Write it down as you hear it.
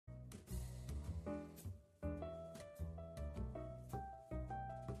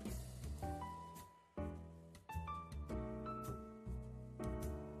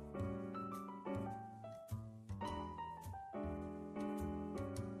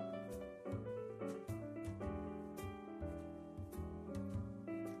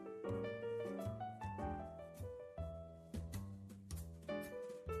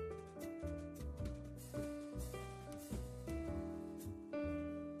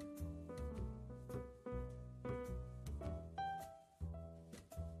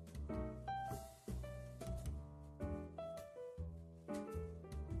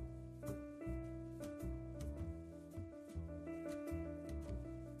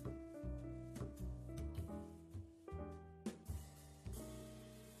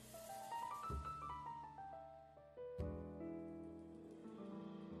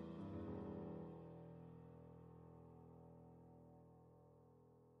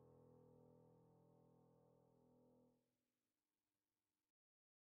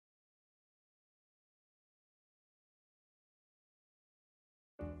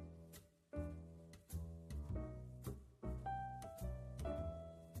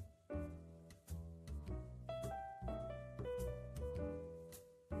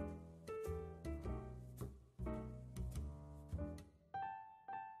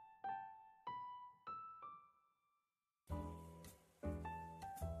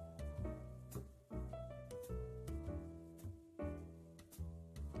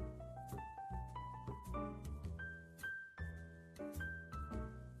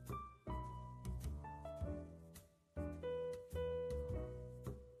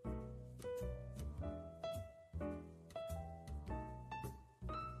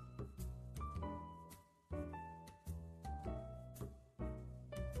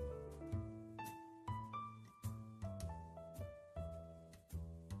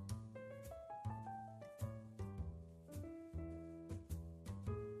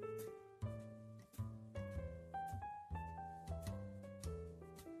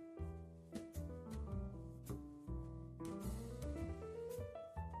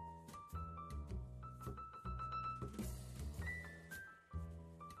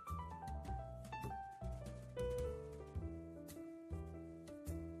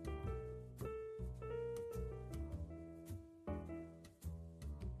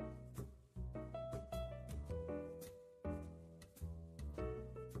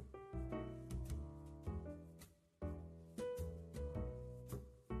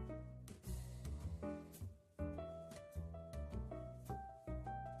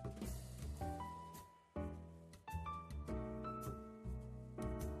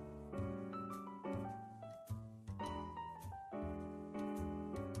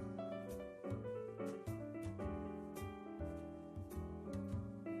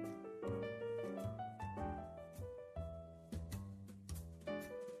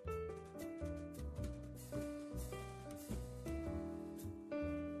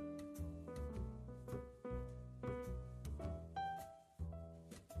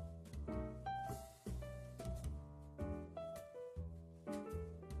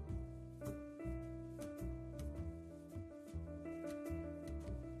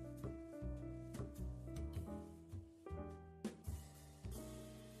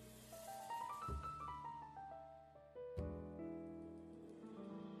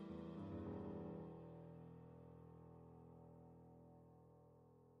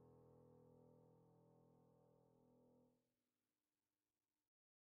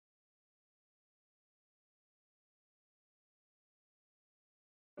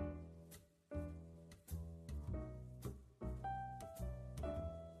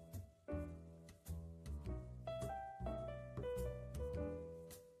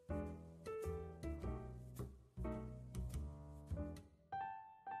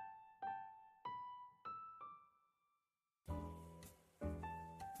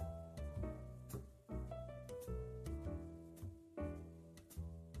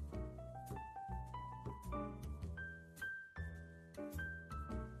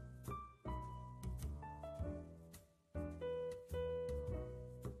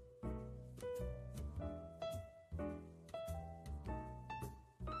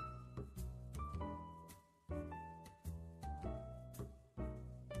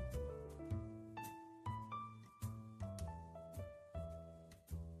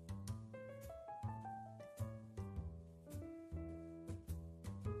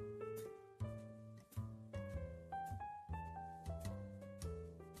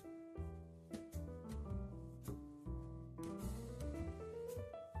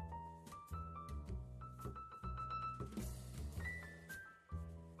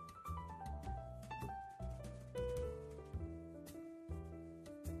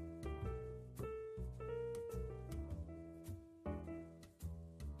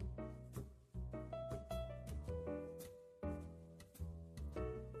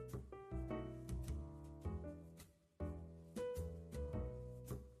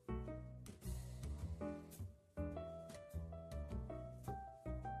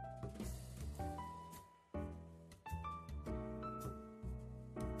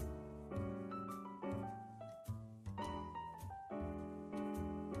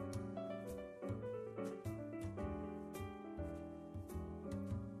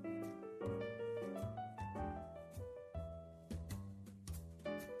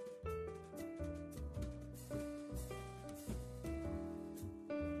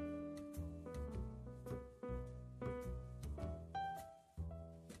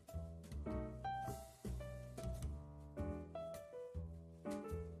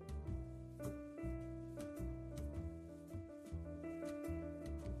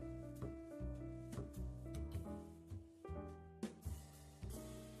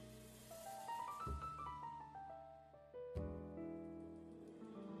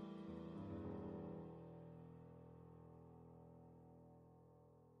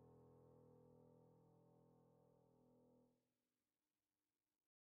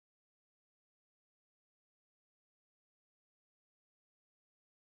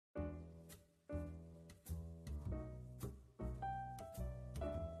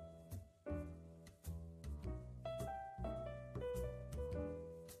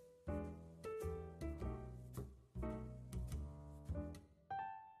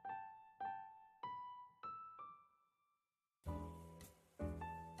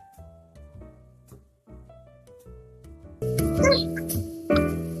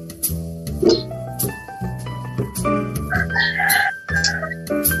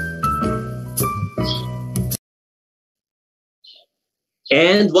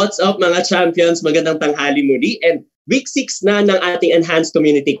And what's up mga champions? Magandang tanghali muli and week 6 na ng ating enhanced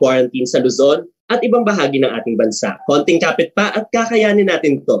community quarantine sa Luzon at ibang bahagi ng ating bansa. Konting kapit pa at kakayanin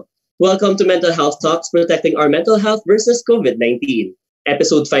natin to. Welcome to Mental Health Talks, Protecting Our Mental Health versus COVID-19.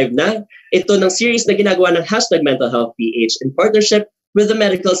 Episode 5 na, ito ng series na ginagawa ng #MentalHealthPH in partnership with the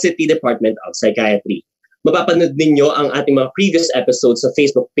Medical City Department of Psychiatry. Mapapanood ninyo ang ating mga previous episodes sa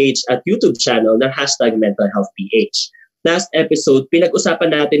Facebook page at YouTube channel ng #MentalHealthPH. Last episode,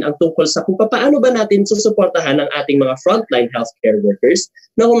 pinag-usapan natin ang tungkol sa kung paano ba natin susuportahan ang ating mga frontline healthcare workers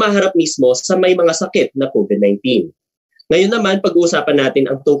na humaharap mismo sa may mga sakit na COVID-19. Ngayon naman, pag-uusapan natin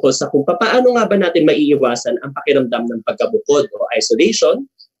ang tungkol sa kung paano nga ba natin maiiwasan ang pakiramdam ng pagkabukod o isolation,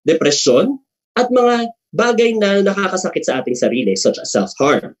 depression, at mga bagay na nakakasakit sa ating sarili such as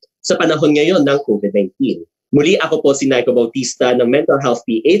self-harm sa panahon ngayon ng COVID-19. Muli ako po si Nico Bautista ng Mental Health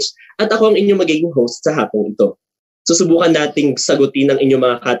PH at ako ang inyong magiging host sa hapong ito. Susubukan nating sagutin ang inyong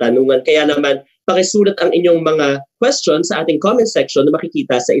mga katanungan. Kaya naman, pakisulat ang inyong mga questions sa ating comment section na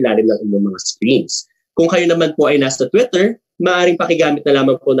makikita sa ilalim ng inyong mga screens. Kung kayo naman po ay nasa Twitter, maaaring pakigamit na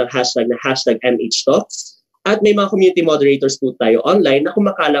lamang po ng hashtag na #MHTalks. At may mga community moderators po tayo online na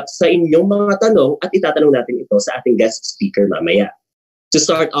kumakalap sa inyong mga tanong at itatanong natin ito sa ating guest speaker mamaya. To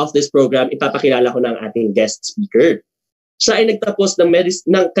start off this program, ipapakilala ko ng ating guest speaker. Siya ay nagtapos ng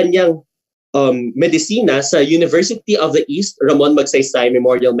kanyang medisina sa University of the East Ramon Magsaysay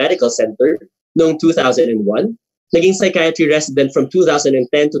Memorial Medical Center noong 2001. Naging psychiatry resident from 2010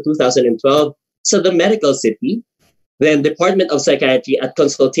 to 2012 sa The Medical City. Then Department of Psychiatry at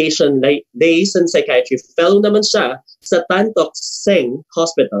Consultation Liaison Psychiatry Fellow naman siya sa Tan Tock Seng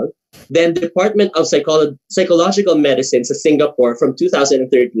Hospital. Then Department of Psychological Medicine sa Singapore from 2013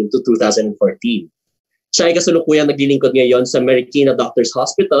 to 2014. Siya ay kasulukuyang naglilingkod ngayon sa Marikina Doctors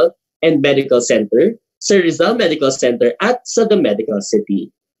Hospital and Medical Center, sa Rizal Medical Center at sa The Medical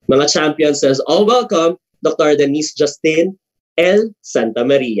City. Mga champions, says all welcome, Dr. Danice Justin L. Santa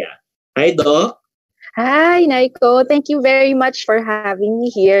Maria. Hi, Doc. Hi, Nico. Thank you very much for having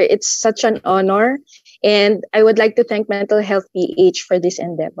me here. It's such an honor. And I would like to thank Mental Health PH for this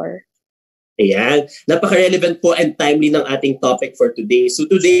endeavor. Ayan. Napaka-relevant po and timely ng ating topic for today. So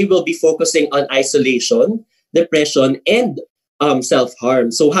today we'll be focusing on isolation, depression, and self-harm.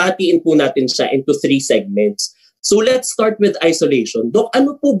 So hatiin po natin siya into 3 segments. So let's start with isolation. Doc,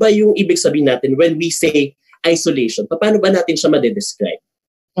 ano po ba yung ibig sabihin natin when we say isolation? Paano ba natin siya ma-describe?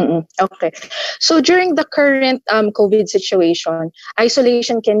 Okay. So during the current COVID situation,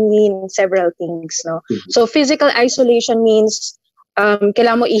 isolation can mean several things, no? Mm-hmm. So physical isolation means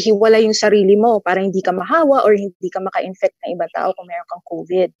kailangan mo ihiwala yung sarili mo para hindi ka mahawa or hindi ka maka-infect ng ibang tao kung meron kang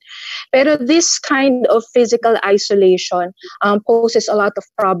COVID. Pero this kind of physical isolation poses a lot of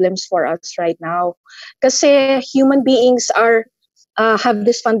problems for us right now. Kasi human beings have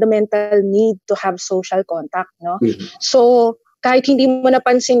this fundamental need to have social contact, no? Mm-hmm. So kahit hindi mo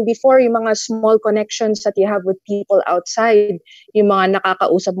napansin before, yung mga small connections that you have with people outside, yung mga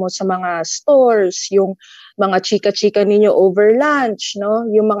nakakausap mo sa mga stores, yung mga chika-chika ninyo over lunch, no?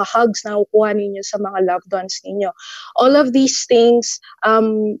 Yung mga hugs na kukuha ninyo sa mga loved ones ninyo. All of these things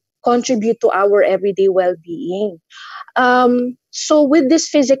contribute to our everyday well-being. So with this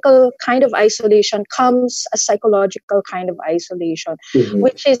physical kind of isolation comes a psychological kind of isolation,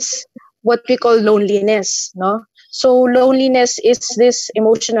 which is what we call loneliness, no? So loneliness is this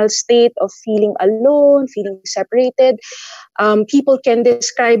emotional state of feeling alone, feeling separated. People can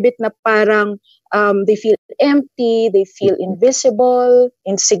describe it na parang they feel empty, they feel invisible,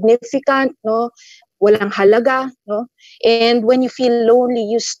 insignificant, no? Walang halaga, no? And when you feel lonely,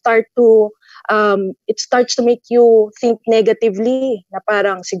 you start to it starts to make you think negatively na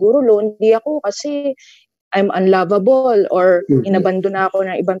parang siguro lonely ako kasi I'm unlovable or inabandon ako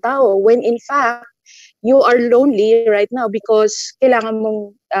ng ibang tao, when in fact you are lonely right now because kailangan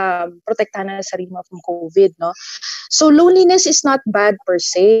mong protektahan na sarili mo from COVID, no? So loneliness is not bad per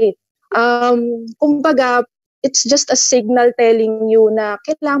se. Kumbaga, it's just a signal telling you na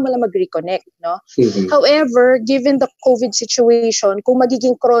kailangan mo lang mag-reconnect, no? However, given the COVID situation, kung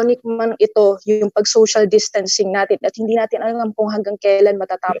magiging chronic man ito, yung pag-social distancing natin at hindi natin alam kung hanggang kailan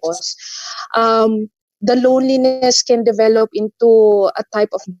matatapos, the loneliness can develop into a type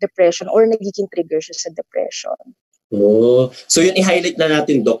of depression or nagiging trigger siya sa depression. Oh, so yun i-highlight na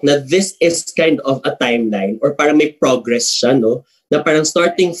natin, Doc, na this is kind of a timeline or parang may progress siya, no? Na parang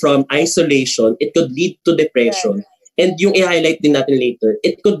starting from isolation, it could lead to depression. Right. And yung i-highlight din natin later,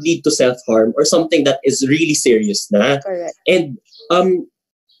 it could lead to self-harm or something that is really serious na. Correct. And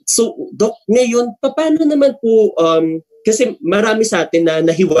so, Doc, ngayon, paano naman po, kasi marami sa atin na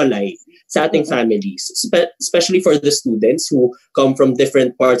nahiwalay sa ating families, especially for the students who come from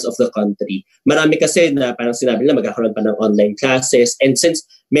different parts of the country. Marami kasi na parang sinabi nila magkakaroon pa ng online classes, and since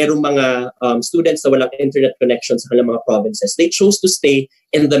merong mga students na walang internet connection sa kanilang mga provinces, they chose to stay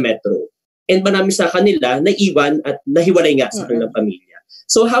in the metro. And marami sa kanila naiwan at nahiwalay nga sa kanilang pamilya.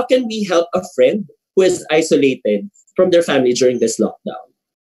 So how can we help a friend who is isolated from their family during this lockdown?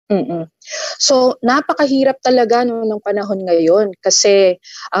 So, napakahirap talaga nung panahon ngayon kasi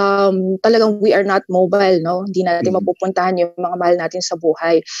talagang we are not mobile, no? Hindi natin mapupuntahan yung mga mahal natin sa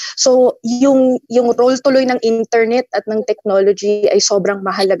buhay. So, yung role tuloy ng internet at ng technology ay sobrang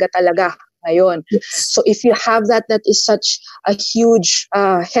mahalaga talaga ngayon. So, if you have that is such a huge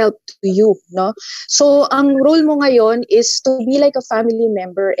help to you, no? So, ang role mo ngayon is to be like a family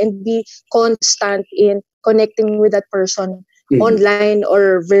member and be constant in connecting with that person online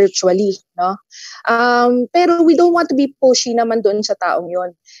or virtually, no? Pero we don't want to be pushy naman doon sa taong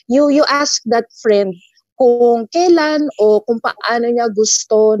yon. You ask that friend kung kailan o kung paano niya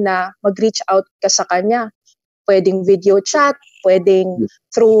gusto na mag-reach out ka sa kanya. Pwedeng video chat, pwedeng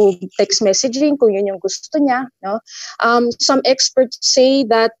through text messaging kung yun yung gusto niya, no? Some experts say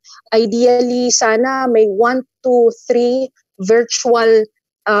that ideally sana may 1 to 3 virtual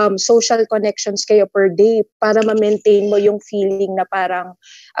social connections kayo per day para ma-maintain mo yung feeling na parang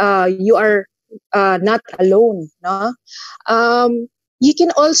you are not alone, no? You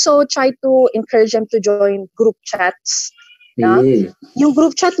can also try to encourage them to join group chats. No? Yung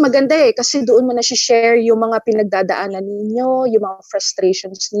group chat maganda kasi doon mo na-share yung mga pinagdadaanan ninyo, yung mga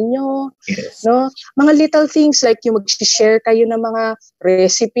frustrations ninyo, no? Mga little things like yung mag-share kayo ng mga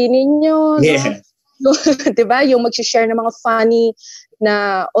recipe ninyo, no? 'Di ba? Yung mag-share ng mga funny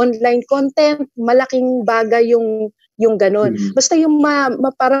na online content, malaking bagay yung ganun. Basta yung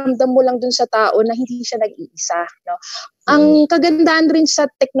maparamdam mo lang dun sa tao na hindi siya nag-iisa, no? Ang kagandahan rin sa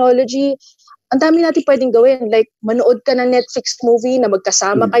technology, ang dami natin pwedeng gawin. Like, manood ka ng Netflix movie na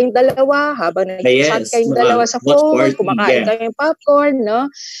magkasama kayong dalawa, habang nag-chat kayong dalawa sa phone, kumakain kayong popcorn, no?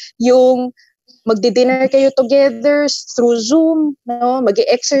 Yung magdi-dinner kayo together through Zoom, no?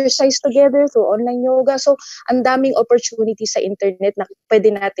 Mag-exercise together through online yoga. So, ang daming opportunity sa internet na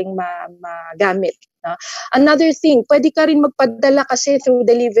pwede nating magamit. No? Another thing, pwede ka rin magpadala kasi through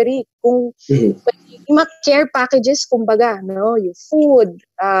delivery. Kung mga care packages, kumbaga, no? Yung food,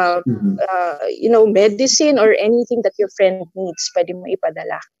 medicine or anything that your friend needs, pwede mo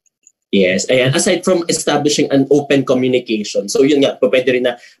ipadala. Yes, ayan. Aside from establishing an open communication, so yun nga, pwede rin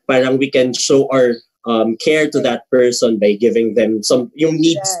na parang we can show our care to that person by giving them yung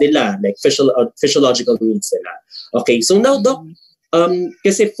needs nila, like physiological needs nila. Okay, so now, Doc,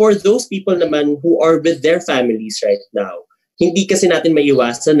 kasi for those people naman who are with their families right now, hindi kasi natin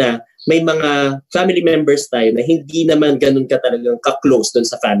maiwasan na may mga family members tayo na hindi naman ganun ka talagang ka-close dun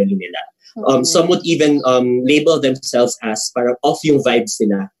sa family nila. Some would even label themselves as parang off yung vibes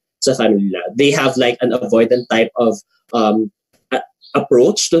nila sa family nila. They have like an avoidant type of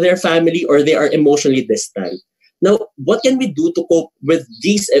approach to their family, or they are emotionally distant. Now, what can we do to cope with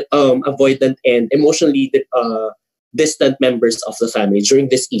these avoidant and emotionally distant members of the family during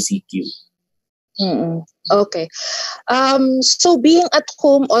this ECQ? Okay. So being at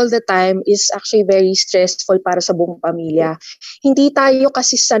home all the time is actually very stressful para sa buong pamilya. Hindi tayo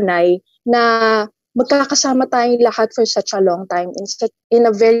kasi sanay na magkakasama tayong lahat for such a long time in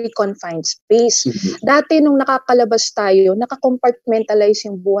a very confined space. Dati nung nakakalabas tayo, naka-compartmentalize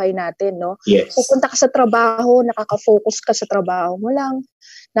yung buhay natin, no? Yes. Pupunta ka sa trabaho, nakaka-focus ka sa trabaho mo lang.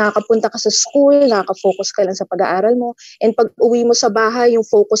 Nakakapunta ka sa school, nakaka-focus ka lang sa pag-aaral mo. And pag uwi mo sa bahay, yung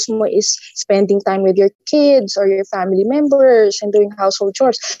focus mo is spending time with your kids or your family members and doing household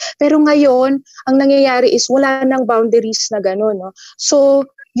chores. Pero ngayon, ang nangyayari is wala nang boundaries na gano'n, no? So,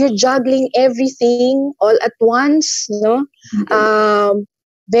 you're juggling everything all at once, no?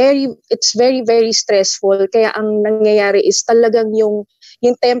 It's very, very stressful. Kaya ang nangyayari is talagang yung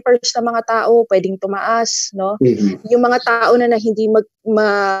tempers ng mga tao pwedeng tumaas, no? Yung mga tao na hindi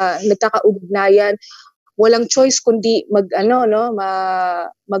nagkakaugnayan, walang choice kundi magbamayan,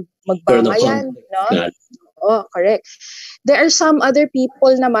 no? Oh, correct. There are some other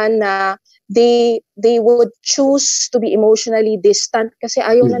people naman na they would choose to be emotionally distant kasi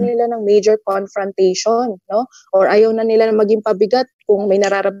ayaw na nila ng major confrontation, no? Or ayaw na nila maging pabigat kung may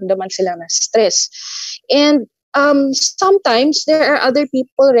nararamdaman sila na stress. And sometimes there are other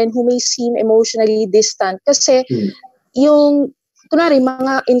people rin who may seem emotionally distant kasi yung kunwari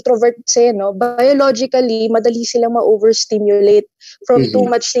mga introvert kasi, no? Biologically, madali silang ma-overstimulate from too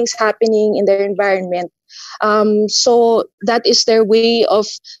much things happening in their environment. So that is their way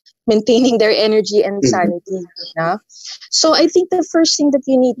of maintaining their energy and sanity. No? So I think the first thing that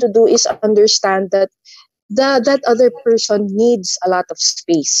you need to do is understand that that other person needs a lot of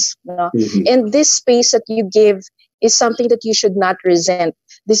space. No? And this space that you give is something that you should not resent.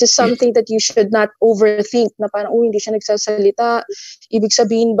 This is something that you should not overthink na parang, hindi siya nagsasalita. Ibig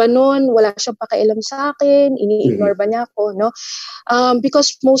sabihin ba nun, wala siyang pakialam sa akin, ini-ignore ba niya ako, no?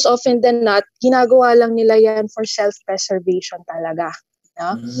 Because most often than not, ginagawa lang nila yan for self-preservation talaga.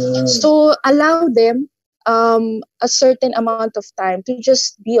 No? So, allow them a certain amount of time to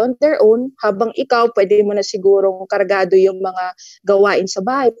just be on their own habang ikaw pwede mo na sigurong kargado yung mga gawain sa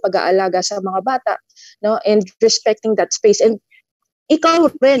bahay, pag-aalaga sa mga bata, no? And respecting that space. And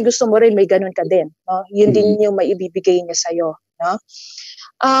ikaw rin, gusto mo rin may ganun ka din, no? Yun din yung maibibigay niya sa'yo, no?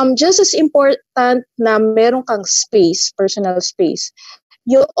 Just as important na meron kang space, personal space,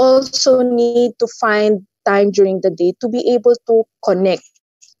 you also need to find time during the day to be able to connect,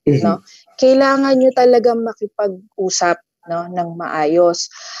 no? Kailangan nyo talaga makipag-usap, no, ng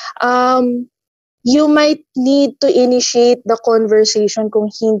maayos. You might need to initiate the conversation kung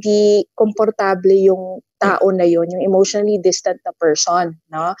hindi komportable yung tao na yun, yung emotionally distant na person,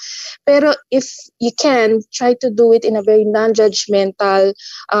 no? Pero if you can, try to do it in a very non-judgmental,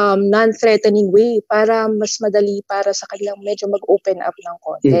 non-threatening way para mas madali para sa kanilang medyo mag-open up ng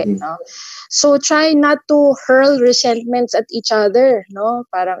konti, no? So try not to hurl resentments at each other, no?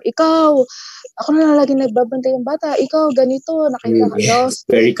 Parang ikaw, ako na lagi nagbabantay yung bata, ikaw ganito, no?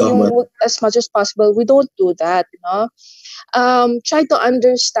 Very common. As much as possible, we don't do that, no? Try to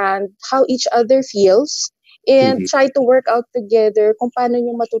understand how each other feels and try to work out together kung paano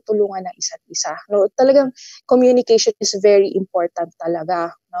nyo matutulungan ng isa't isa. No? Talagang communication is very important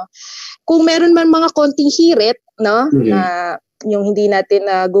talaga. No? Kung meron man mga konting hirit, no, na yung hindi natin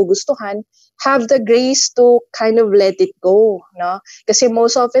nagugustuhan, have the grace to kind of let it go. No? Kasi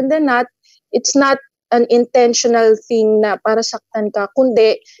most often than not, it's not an intentional thing na para saktan ka,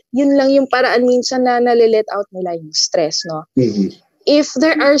 kundi yun lang yung paraan minsan na nalilet out nila yung stress, no? If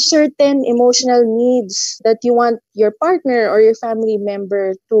there are certain emotional needs that you want your partner or your family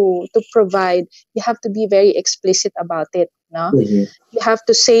member to provide, you have to be very explicit about it, no? You have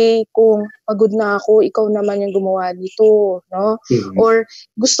to say kung pagod na ako, ikaw naman yung gumawa dito, no? Or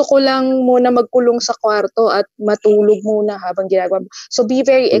gusto ko lang muna magkulong sa kwarto at matulog muna habang ginagawa. So be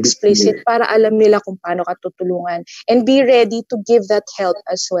very explicit para alam nila kung paano ka tutulungan, and be ready to give that help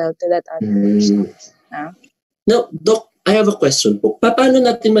as well to that other person. No? Now, Doc, I have a question po. Paano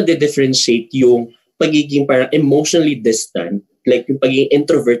natin ma-differentiate yung pagiging parang emotionally distant, like yung pagiging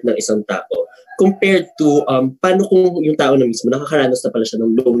introvert ng isang tao, compared to paano kung yung tao na mismo nakakaranas na pala siya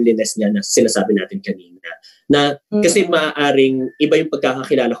ng loneliness niya na sinasabi natin kanina. Na kasi maaaring iba yung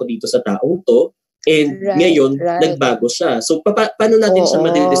pagkakakilala ko dito sa taong to, and ngayon, nagbago siya. So, paano natin siya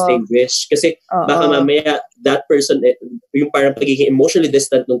ma-distinguish? Kasi baka mamaya, that person, yung parang pagiging emotionally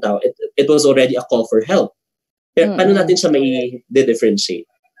distant ng tao, it was already a call for help. Pero paano natin siya mai-differentiate?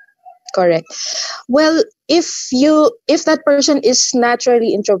 Correct. Well, if that person is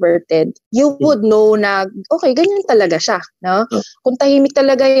naturally introverted, you would know na, okay, ganyan talaga siya. No? Kung tahimik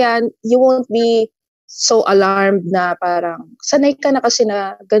talaga yan, you won't be so alarmed na parang, sanay ka na kasi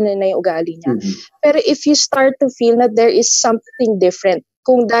na ganyan na yung ugali niya. Pero if you start to feel that there is something different,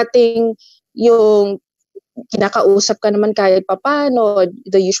 kung dating yung kinakausap ka naman kahit papano,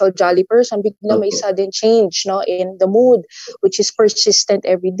 the usual jolly person, bigla may sudden change, no, in the mood, which is persistent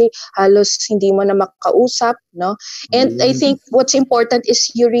every day. Halos hindi mo na makausap, no? And I think what's important is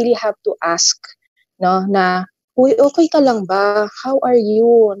you really have to ask, no, na, uy, okay ka lang ba? How are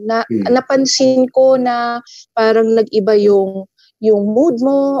you? Napansin ko na parang nag-iba yung mood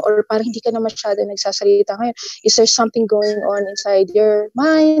mo, or parang hindi ka na masyado nagsasalita ngayon. Is there something going on inside your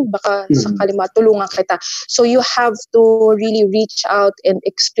mind? Baka sakali matulungan kita. So you have to really reach out and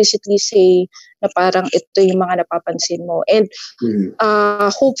explicitly say na parang ito yung mga napapansin mo. And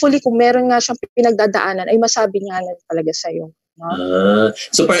hopefully kung meron nga siyang pinagdadaanan, ay masabi nga na talaga sa'yo. No?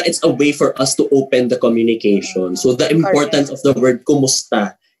 So parang it's a way for us to open the communication. So the importance of the word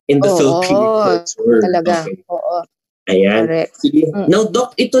kumusta in the Filipino culture. Talaga. Okay. Oo. Ayan. Sige. Now,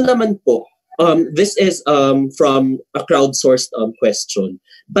 Doc, ito naman po, this is from a crowdsourced question.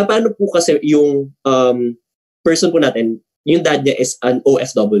 Paano po kasi yung person po natin, yung dad niya is an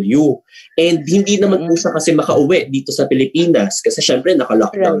OFW, and hindi naman po siya kasi makauwi dito sa Pilipinas kasi syempre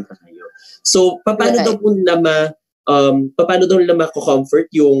naka-lockdown pa kayo. So, paano daw po paano daw nila mako-comfort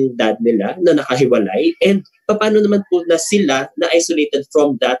yung dad nila na nakahiwalay, and paano naman po na sila na isolated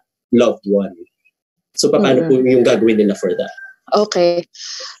from that loved one? So, paano po yung gagawin nila for that? Okay.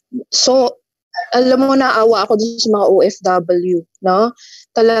 So, alam mo, naawa ako dun sa mga OFW, no?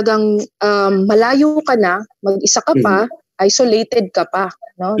 Talagang malayo ka na, mag-isa ka pa, isolated ka pa,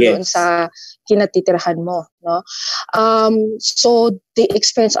 no? Yes. Doon sa kinatitirahan mo, no? So they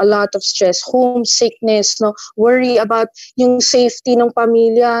experience a lot of stress, homesickness, no? Worry about yung safety ng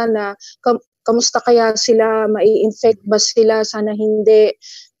pamilya na kamusta kaya sila, mai-infect ba sila, sana hindi.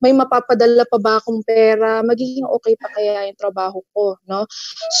 May mapapadala pa ba akong pera? Magiging okay pa kaya yung trabaho ko, no?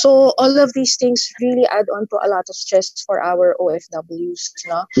 So all of these things really add on to a lot of stress for our OFWs,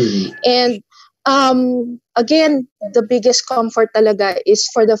 no? And again, the biggest comfort talaga is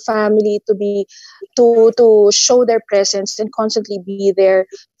for the family to show their presence and constantly be there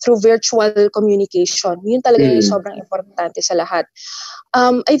through virtual communication. Yun talaga yung sobrang importante sa lahat.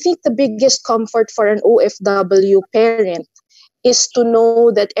 I think the biggest comfort for an OFW parent is to know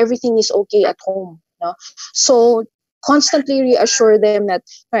that everything is okay at home. No? So, constantly reassure them that,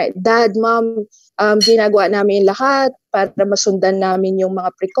 right, Dad, Mom, ginagawa namin lahat para masundan namin yung mga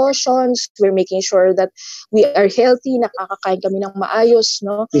precautions. We're making sure that we are healthy, nakakakain kami ng maayos,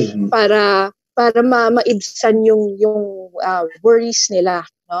 no? Para maibsan yung worries nila,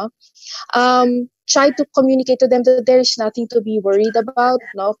 no? Try to communicate to them that there is nothing to be worried about,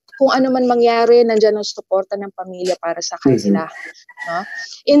 no? Kung ano man mangyari, nandiyan ang suporta ng pamilya para sa kanila, no?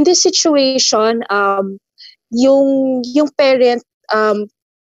 In this situation, yung parent,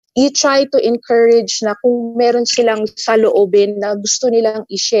 you try to encourage na kung meron silang saloobin na gusto nilang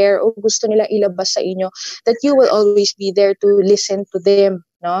i-share o gusto nilang ilabas sa inyo, that you will always be there to listen to them,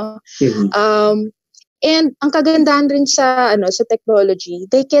 no? And ang kagandahan rin sa technology,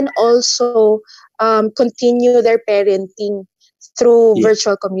 they can also continue their parenting through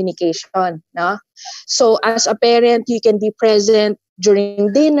virtual communication, no? So as a parent, you can be present during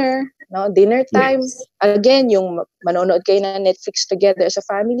dinner, no? Dinner time. Yes. Again, yung manonood kayo ng Netflix together as a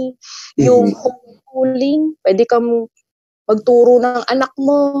family. Yung homeschooling, pwede kang magturo ng anak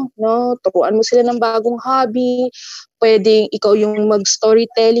mo, no? Turuan mo sila ng bagong hobby. Pwedeng ikaw yung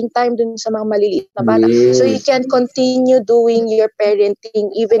mag-storytelling time dun sa mga maliliit na bata. So you can continue doing your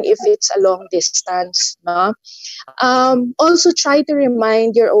parenting even if it's a long distance, no? Also try to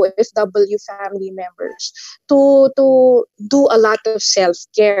remind your OFW family members to do a lot of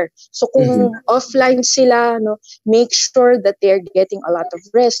self-care. So kung offline sila, no, make sure that they're getting a lot of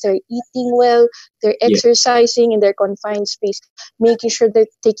rest, they're eating well, they're exercising in their confined space, making sure they're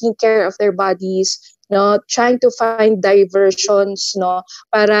taking care of their bodies, no, trying to find diversions, no,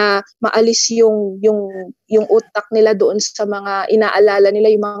 para maalis yung utak nila doon sa mga inaalala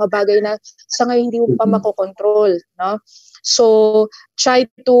nila, yung mga bagay na sa ngayon hindi mo pa makokontrol, no. So try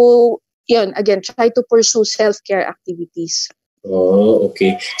to pursue self-care activities. Oh,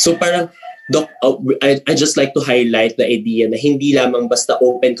 okay. So parang Doc, I just like to highlight the idea na hindi lamang basta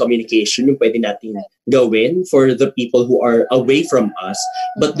open communication yung pwede nating gawin for the people who are away from us,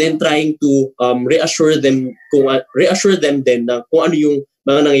 but then trying to reassure them din na kung ano yung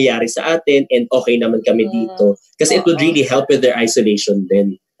mga nangyayari sa atin and okay naman kami dito. Kasi it would really help with their isolation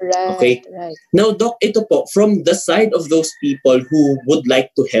then. Right, okay? Right. Now, Doc, ito po, from the side of those people who would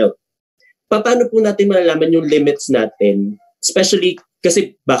like to help, paano po natin malalaman yung limits natin? Especially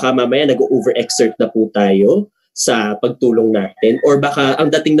kasi baka mamaya nag-overexert na po tayo sa pagtulong natin or baka ang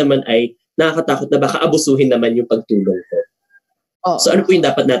dating naman ay nakakatakot na baka abusuhin naman yung pagtulong ko. So ano po yung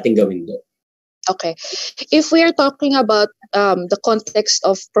dapat natin gawin doon? Okay. If we are talking about the context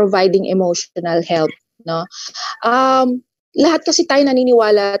of providing emotional help, no? Lahat kasi tayo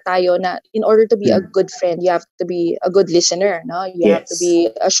naniniwala tayo na in order to be a good friend, you have to be a good listener, no? You have to be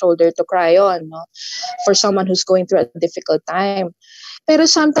a shoulder to cry on, no? For someone who's going through a difficult time. Pero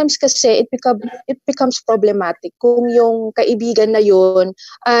sometimes kasi it becomes problematic kung yung kaibigan na yun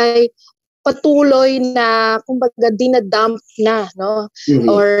ay patuloy na kumbaga dinadump na, no?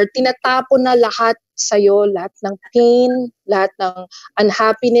 Or tinatapon na lahat sa'yo, lahat ng pain, lahat ng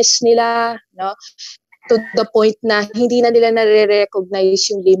unhappiness nila, no? To the point na hindi na nila nare-recognize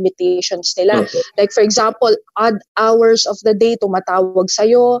yung limitations nila. Like for example, odd hours of the day tumatawag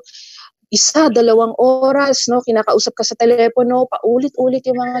sa'yo, 1-2 oras, no, kinakausap ka sa telepono, paulit-ulit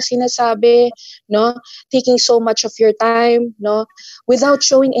yung mga sinasabi, no, taking so much of your time, no, without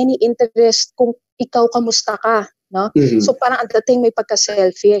showing any interest kung ikaw kamusta ka, no. So parang at dating may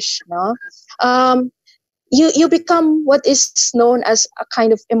pagka-selfish, no. You become what is known as a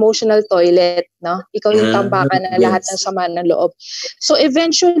kind of emotional toilet, no? Ikaw yung tambakan na lahat ng sama ng loob. So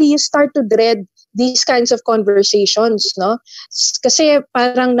eventually you start to dread these kinds of conversations, no? Kasi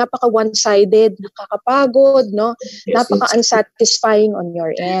parang napaka one-sided, nakakapagod, no? Napaka unsatisfying on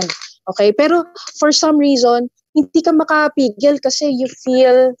your end. Okay? Pero for some reason, hindi ka makapigil kasi you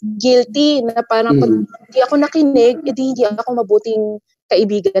feel guilty na parang pag hindi ako nakinig, edi hindi ako mabuting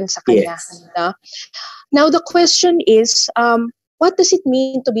kaibigan sa kanya. Yes. No? Now, the question is, what does it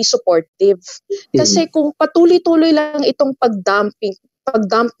mean to be supportive? Kasi kung patuloy-tuloy lang itong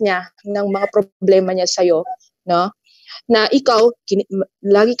pag-dump niya ng mga problema niya sa'yo, no? Na ikaw,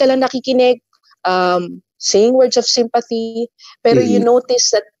 lagi ka lang nakikinig, saying words of sympathy, pero you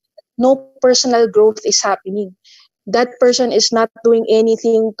notice that no personal growth is happening. That person is not doing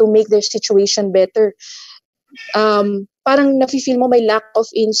anything to make their situation better. Parang nafe-feel mo may lack of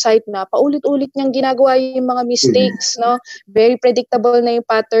insight na paulit-ulit niyang ginagawa yung mga mistakes, no? Very predictable na yung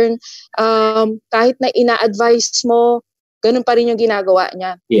pattern. Kahit na ina-advise mo, ganun pa rin yung ginagawa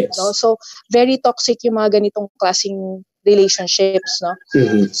niya. Yes. No? So, very toxic yung mga ganitong klaseng relationships, no?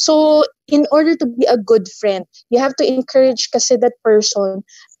 So, in order to be a good friend, you have to encourage kasi that person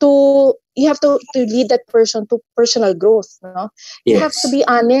you have to lead that person to personal growth, no? You have to be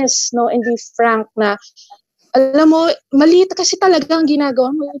honest, no? And be frank na, alam mo, mali kasi talaga ang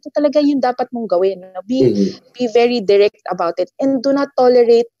ginagawa mo. Ito talaga yung dapat mong gawin. No? Be very direct about it. And do not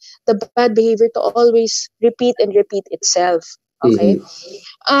tolerate the bad behavior to always repeat and repeat itself. Okay?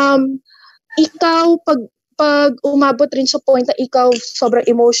 Ikaw, pag umabot rin sa point na ikaw sobrang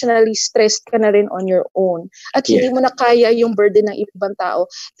emotionally stressed ka na rin on your own at hindi mo na kaya yung burden ng ibang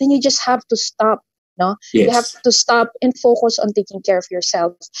tao, then you just have to stop. No? You have to stop and focus on taking care of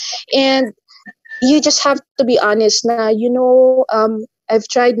yourself. And you just have to be honest na, I've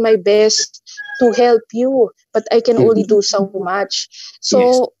tried my best to help you, but I can only do so much.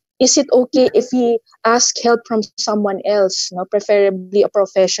 So, is it okay if we ask help from someone else, no? Preferably a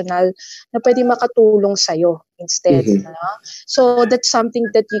professional na pwede makatulong sa'yo instead. No? So, that's something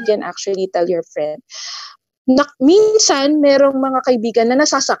that you can actually tell your friend. Minsan, merong mga kaibigan na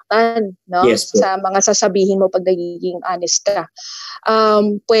nasasaktan, no? Sa mga sasabihin mo pag nagiging honest ka.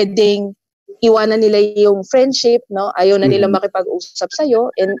 Pwedeng iwanan nila yung friendship, no? Ayaw na nila makipag-usap sa'yo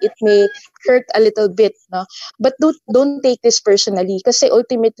and it may hurt a little bit, no? But don't take this personally kasi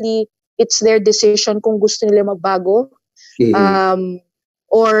ultimately, it's their decision kung gusto nila magbago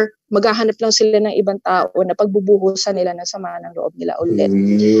or maghahanap lang sila ng ibang tao na pagbubuhusan nila ng sama ng loob nila ulit.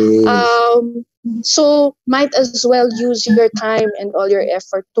 So, might as well use your time and all your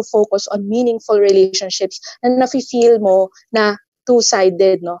effort to focus on meaningful relationships na nafe-feel mo na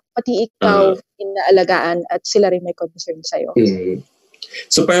two-sided, no? Pati ikaw inaalagaan at sila rin may concern sa'yo.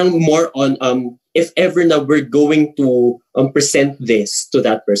 So parang more on, if ever na we're going to present this to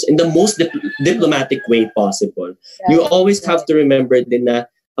that person in the most diplomatic way possible, you always have to remember din na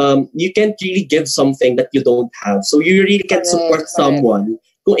you can't really give something that you don't have. So you really can't support someone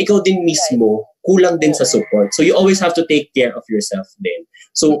kung ikaw din mismo kulang din sa support. So you always have to take care of yourself din.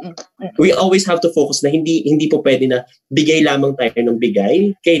 So we always have to focus na hindi po pwede na bigay lamang tayo ng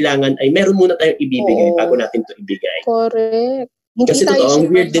bigay. Kailangan ay meron muna tayong ibibigay bago natin to ibigay. Correct. Hindi kasi totoo,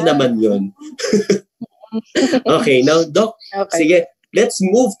 ang weird din naman yun. Okay, now Doc, sige, let's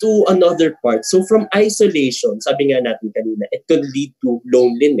move to another part. So from isolation, sabi nga natin kanina, it could lead to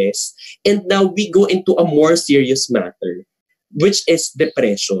loneliness. And now we go into a more serious matter, which is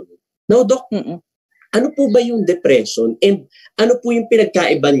depression. Now, Doc, ano po ba yung depression and ano po yung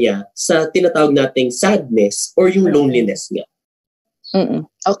pinagkaiba niya sa tinatawag nating sadness or yung loneliness niya?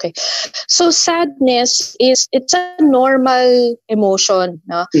 Okay. So sadness it's a normal emotion,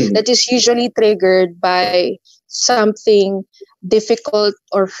 no? That is usually triggered by something difficult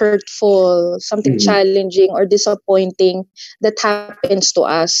or hurtful, something challenging or disappointing that happens to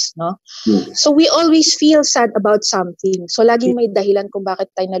us, no? So we always feel sad about something. So laging may dahilan kung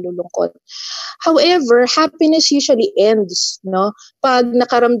bakit tayo nalulungkot. However, happiness usually ends, no? Pag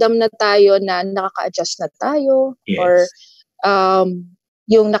nakaramdam na tayo na nakaka-adjust na tayo or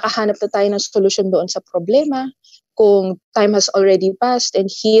yung nakahanap na tayo ng solution doon sa problema, kung time has already passed and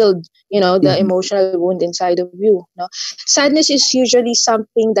healed, the emotional wound inside of you. No? Sadness is usually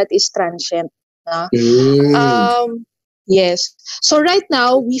something that is transient. No? Yes. So right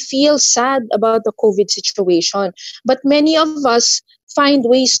now, we feel sad about the COVID situation, but many of us find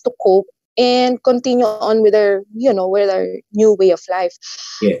ways to cope and continue on with our, with our new way of life.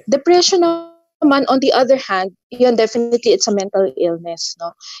 Depression naman, on the other hand, definitely it's a mental illness.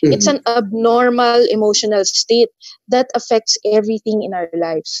 No, it's an abnormal emotional state that affects everything in our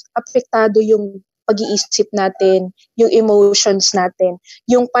lives. Apektado yung pag-iisip natin, yung emotions natin,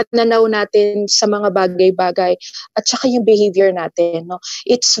 yung pananaw natin sa mga bagay-bagay, at saka yung behavior natin. No,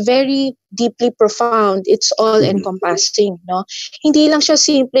 it's very deeply profound. It's all-encompassing. No, hindi lang siya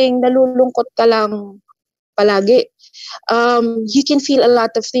simpleng nalulungkot ka lang palagi. you can feel a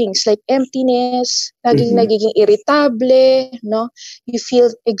lot of things like emptiness, nagiging irritable, no? You feel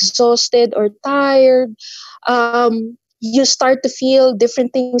exhausted or tired. You start to feel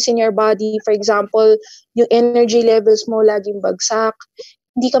different things in your body. For example, yung energy levels mo laging bagsak.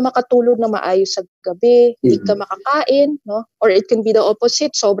 Hindi ka makatulog na maayos sa gabi, hindi ka makakain, no? Or it can be the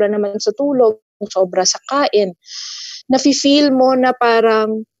opposite, sobra naman sa tulog, sobra sa kain. Nafi-feel mo na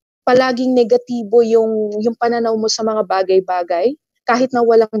parang palaging negatibo yung pananaw mo sa mga bagay-bagay kahit na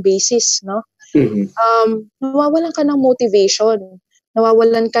walang basis, no? Nawawalan ka ng motivation,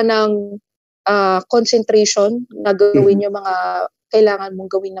 nawawalan ka ng concentration na gawin yung mga kailangan mong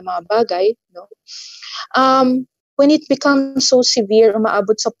gawin na mga bagay, no? When it becomes so severe,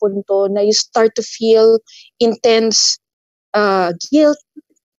 umaabot sa punto na you start to feel intense guilt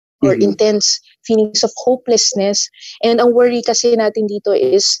or intense feelings of hopelessness. And ang worry kasi natin dito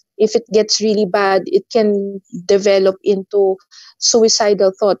is if it gets really bad, it can develop into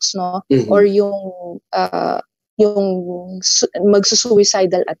suicidal thoughts, no? Or yung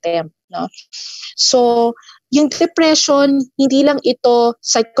magsusuicidal attempt, no? So, yung depression, hindi lang ito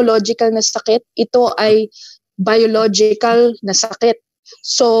psychological na sakit, ito ay biological na sakit.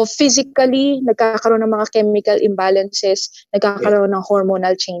 So, physically, nagkakaroon ng mga chemical imbalances, nagkakaroon ng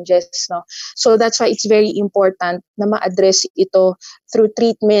hormonal changes, no? So, that's why it's very important na ma-address ito through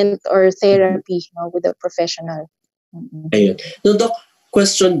treatment or therapy, no, with a professional. Ayun. No, Doc,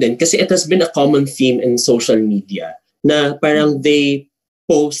 question din, kasi it has been a common theme in social media na parang they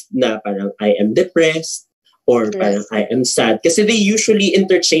post na parang I am depressed or parang I am sad. Kasi they usually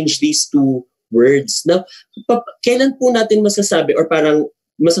interchange these two words. Now, kailan po natin masasabi or parang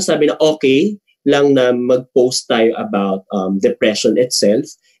masasabi na okay lang na mag-post tayo about depression itself?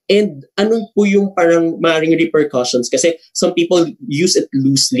 And anong po yung parang maaaring repercussions? Kasi some people use it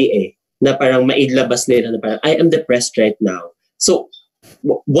loosely na parang mailabas nila na parang I am depressed right now. So,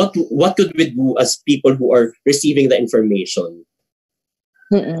 what could we do as people who are receiving the information?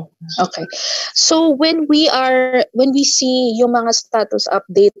 Okay. So when we see yung mga status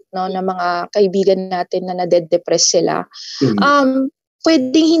update, no, ng mga kaibigan natin na nade-depress sila,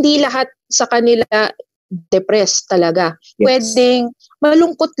 pwedeng hindi lahat sa kanila depressed talaga. Yes. Pwedeng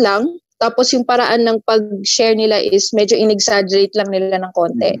malungkot lang, tapos yung paraan ng pag-share nila is medyo in-exaggerate lang nila ng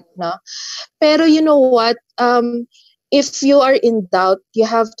konti, no? Pero you know what? If you are in doubt, you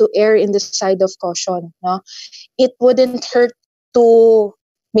have to err in the side of caution, no? It wouldn't hurt to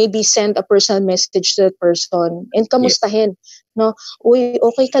maybe send a personal message to that person and kamustahin, no? Uy,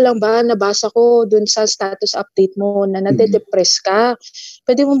 okay ka lang ba? Nabasa ko dun sa status update mo na nade-depress ka.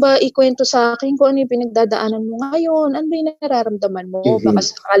 Pwede mo ba ikwento sa akin kung ano yung pinagdadaanan mo ngayon? Ano yung nararamdaman mo? Baka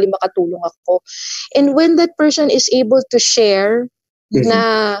sakali makatulong ako. And when that person is able to share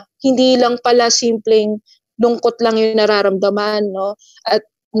na hindi lang pala simpleng lungkot lang yung nararamdaman, no? At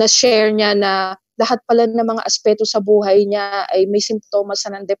na-share niya na lahat pala ng mga aspeto sa buhay niya ay may simptomas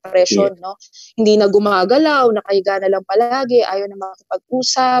ng depression, no? Hindi na gumagalaw, nakahiga na lang palagi, ayaw na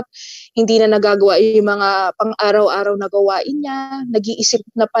makipag-usap, hindi na nagagawa yung mga pang-araw-araw na gawain niya, nag-iisip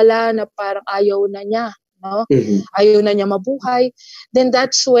na pala na parang ayaw na niya, no? Ayaw na niya mabuhay. Then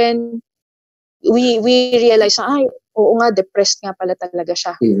that's when we realize na, ay, oo nga, depressed nga pala talaga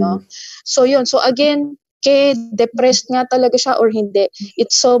siya, no? So yun, so again, depressed nga talaga siya or hindi,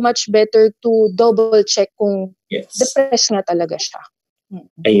 it's so much better to double check kung depressed nga talaga siya.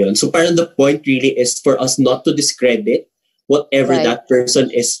 Ayun. So parang the point really is for us not to discredit whatever that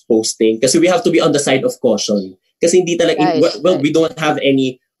person is posting. Kasi we have to be on the side of caution. Kasi hindi talaga, we don't have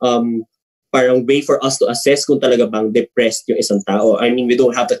any parang way for us to assess kung talaga bang depressed yung isang tao. I mean, we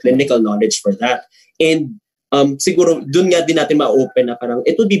don't have the clinical knowledge for that. And siguro dun nga din natin ma-open na parang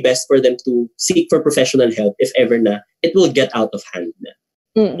it would be best for them to seek for professional help if ever na it will get out of hand na.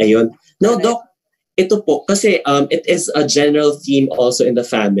 Ayun. Now, Doc, ito po, kasi it is a general theme also in the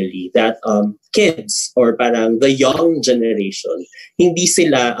family that kids or parang the young generation, hindi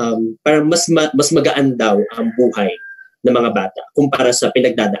sila, parang mas magaan daw ang buhay ng mga bata kumpara sa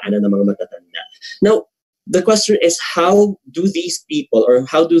pinagdadaanan ng mga matatanda. Now, the question is how do these people or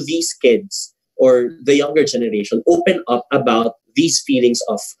how do these kids or the younger generation open up about these feelings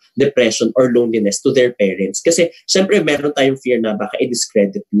of depression or loneliness to their parents? Kasi syempre meron tayong fear na baka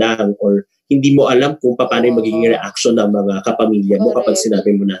i-discredit lang or hindi mo alam kung paano yung magiging reaction ng mga kapamilya mo kapag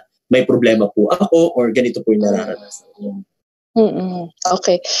sinabi mo na may problema po ako or ganito po yung nararanasan ko.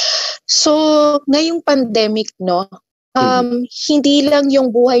 Okay. So, ngayong pandemic, no, Hindi lang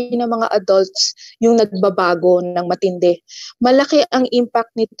yung buhay ng mga adults yung nagbabago ng matindi. Malaki ang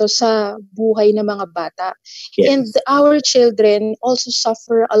impact nito sa buhay ng mga bata. Yes. And our children also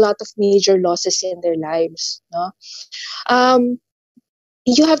suffer a lot of major losses in their lives. No?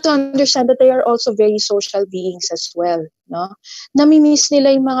 You have to understand that they are also very social beings as well. No? Namimiss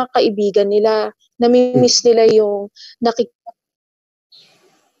nila yung mga kaibigan nila. Namimiss nila yung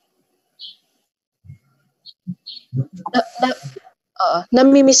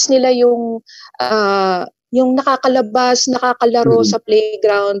namimiss nila yung nakakalabas, nakakalaro sa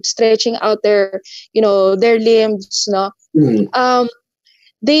playground, stretching out their limbs, no.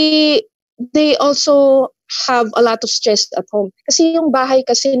 They also have a lot of stress at home kasi yung bahay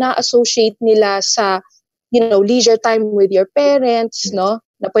kasi na-associate nila sa leisure time with your parents, no,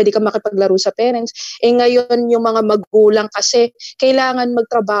 na pwede ka makipaglaro sa parents. Ngayon yung mga magulang kasi kailangan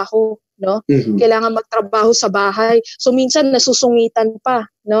magtrabaho, no? Kailangan magtrabaho sa bahay. So minsan nasusungitan pa,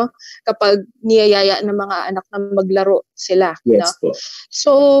 no? Kapag niyayaya ng mga anak na maglaro sila, yes, no? Po.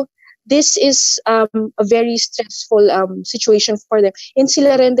 So this is a very stressful situation for them. And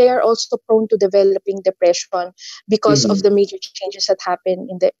sila rin, they are also prone to developing depression because of the major changes that happen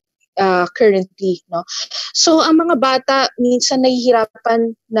in the currently, no. So ang mga bata minsan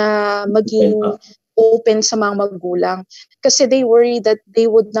nahihirapan na maging open sa mga magulang kasi they worry that they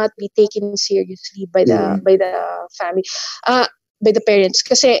would not be taken seriously by the family, by the parents.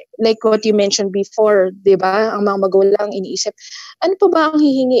 Kasi like what you mentioned before, di ba, ang mga magulang iniisip, ano pa ba ang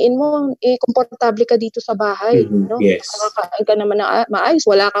hihingiin mo? Komportable ka dito sa bahay, no? Yes. Makakain ka naman na maayos,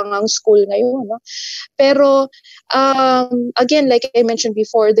 wala kang ang school ngayon, no? Pero again, like I mentioned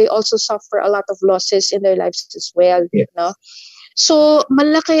before, they also suffer a lot of losses in their lives as well, yes. no? So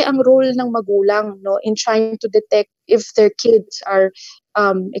malaki ang role ng magulang, no, in trying to detect if their kids are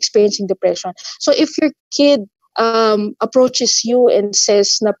experiencing depression. So if your kid approaches you and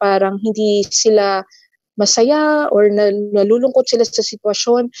says na parang hindi sila masaya or nalulungkot sila sa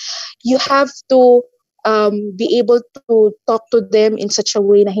sitwasyon, you have to be able to talk to them in such a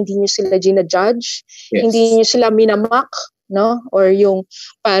way na hindi nyo sila ginajudge, hindi nyo sila minamak, no, or yung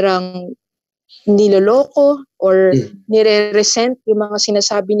parang niloloko or nire-resent yung mga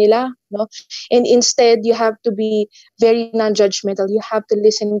sinasabi nila, no? And instead, you have to be very non-judgmental. You have to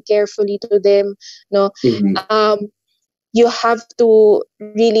listen carefully to them, no? You have to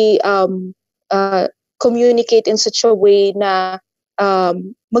really communicate in such a way na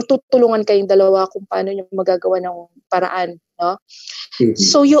magtutulungan kayong dalawa kung paano nyo magagawa ng paraan, no?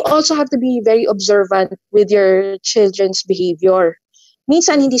 So you also have to be very observant with your children's behavior.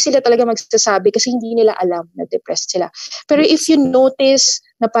 Minsan hindi sila talaga magsasabi kasi hindi nila alam na depressed sila. Pero if you notice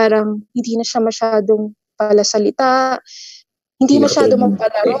na parang hindi na siya masyadong palasalita, hindi masyadong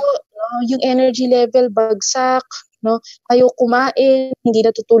magpalaro, no? Yung energy level bagsak, no? Ayaw kumain, hindi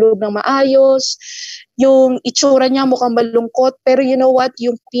natutulog ng maayos, yung itsura niya mukhang malungkot, pero you know what,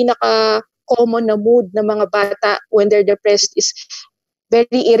 yung pinaka-common na mood ng mga bata when they're depressed is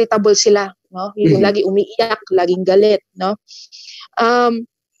very irritable sila, no? Yung lagi umiiyak, laging galit, no?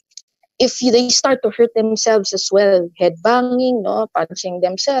 If they start to hurt themselves as well, headbanging, no, punching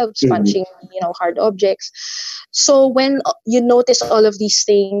themselves, punching, hard objects. So when you notice all of these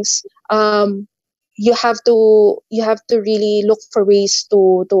things, you have to really look for ways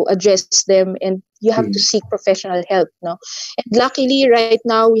to address them, and you have to seek professional help, no. And luckily right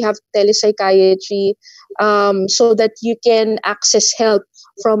now we have telepsychiatry, so that you can access help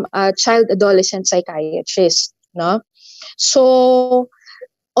from a child adolescent psychiatrist, no. So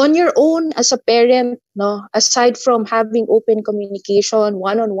on your own as a parent, no, aside from having open communication,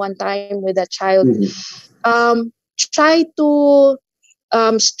 one-on-one time with a child, try to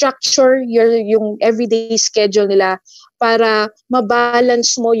structure yung everyday schedule nila para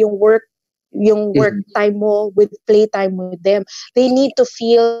mabalance mo yung work time mo with play time with them. They need to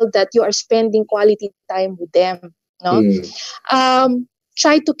feel that you are spending quality time with them, no.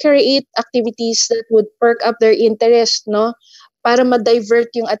 Try to create activities that would perk up their interest, no, para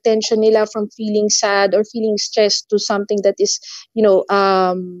ma-divert yung attention nila from feeling sad or feeling stressed to something that is,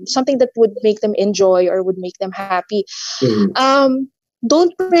 something that would make them enjoy or would make them happy.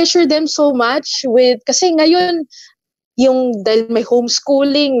 Don't pressure them so much kasi ngayon, yung dahil may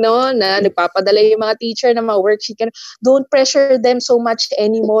homeschooling, no, na nagpapadala yung mga teacher ng mga worksheet, don't pressure them so much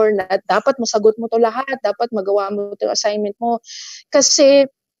anymore na dapat masagot mo to lahat, dapat magawa mo to assignment mo. Kasi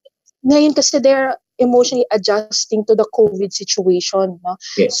ngayon kasi they're emotionally adjusting to the COVID situation, no?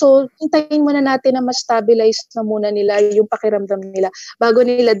 Yes. So, hintayin muna natin na ma-stabilize na muna nila yung pakiramdam nila bago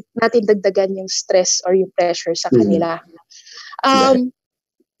natin dagdagan yung stress or yung pressure sa kanila.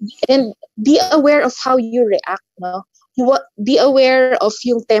 And be aware of how you react, no? be aware of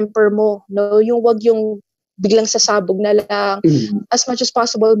yung temper mo, no? Yung wag yung biglang sasabog na lang. As much as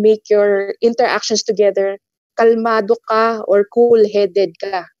possible, make your interactions together kalmado ka or cool-headed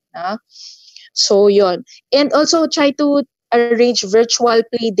ka. So, yon. And also, try to arrange virtual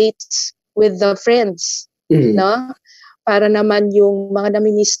play dates with the friends. No? Para naman yung mga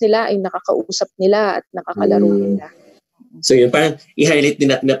namimiss nila ay nakakausap nila at nakakalaro nila. So yun, parang i-highlight din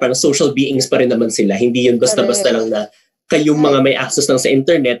natin na parang social beings pa rin naman sila. Hindi yun basta-basta lang na kayong mga may access lang sa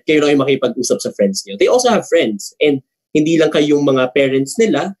internet, kayo lang yung makipag-usap sa friends niyo. They also have friends. And hindi lang kayong mga parents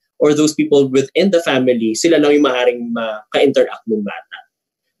nila or those people within the family, sila lang yung maaaring maka-interact ng bata.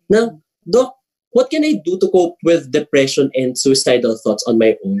 Now, Doc, what can I do to cope with depression and suicidal thoughts on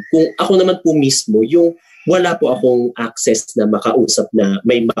my own? Kung ako naman po mismo, yung wala po akong access na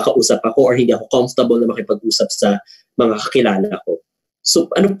may makausap ako or hindi ako comfortable na makipag-usap sa mga kakilala ko. So,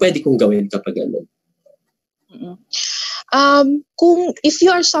 anong pwede kong gawin kapag ano? If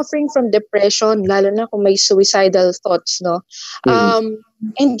you are suffering from depression, lalo na kung may suicidal thoughts, no?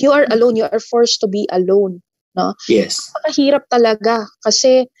 And you are alone, you are forced to be alone, no? Yes. Napakahirap talaga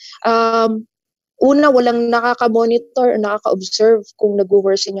kasi una, walang nakaka-monitor or nakaka-observe kung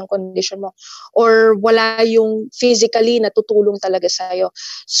nag-worsen yung condition mo. Or wala yung physically natutulong talaga sa'yo.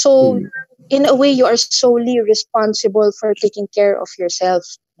 So, in a way, you are solely responsible for taking care of yourself.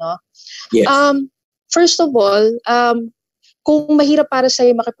 No? Yes. First of all, kung mahirap para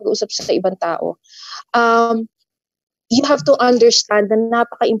sa'yo makipag-usap sa ibang tao, you have to understand na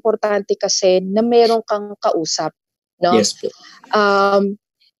napaka-importante kasi na meron kang kausap. No? Yes po.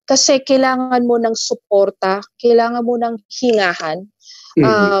 Kasi kailangan mo ng suporta, kailangan mo ng hingahan,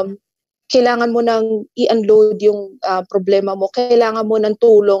 kailangan mo ng i-unload yung problema mo, kailangan mo ng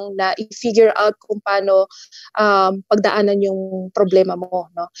tulong na i-figure out kung paano pagdaanan yung problema mo.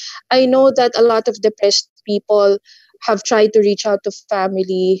 No? I know that a lot of depressed people have tried to reach out to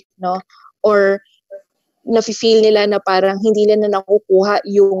family, no, or nafe-feel nila na parang hindi nila na nakukuha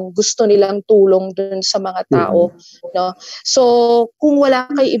yung gusto nilang tulong dun sa mga tao, no? So, kung wala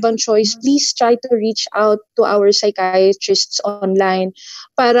kayo ibang choice, please try to reach out to our psychiatrists online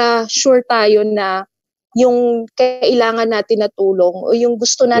para sure tayo na yung kailangan natin na tulong o yung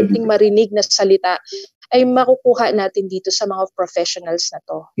gusto nating marinig na salita ay makukuha natin dito sa mga professionals na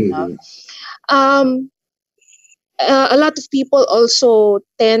to, no? A lot of people also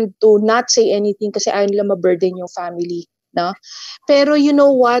tend to not say anything kasi ayaw nila ma-burden yung family. No? Pero you know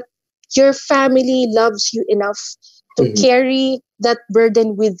what? Your family loves you enough to carry that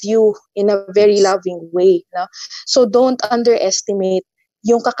burden with you in a very loving way. No? So don't underestimate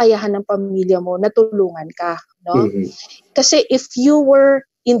yung kakayahan ng pamilya mo na tulungan ka. No? Kasi if you were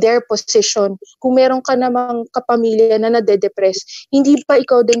in their position, kung meron ka namang kapamilya na nade-depress, hindi pa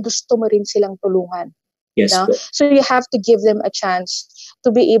ikaw din gusto mo rin silang tulungan. Yes, no? So you have to give them a chance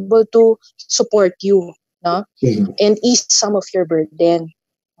to be able to support you, no? And ease some of your burden.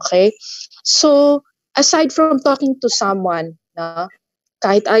 Okay? So aside from talking to someone, no,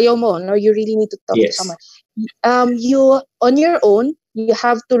 kahit ayaw mo, no, you really need to talk to someone. You on your own, you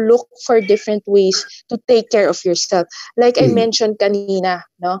have to look for different ways to take care of yourself. Like I mentioned kanina,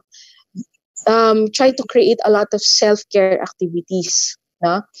 no? Try to create a lot of self-care activities,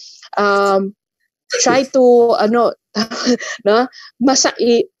 no? Try to no,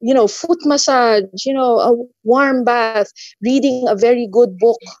 foot massage, a warm bath, reading a very good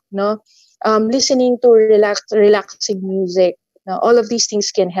book, no, listening to relaxing music. No, all of these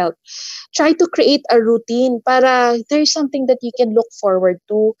things can help. Try to create a routine para there's something that you can look forward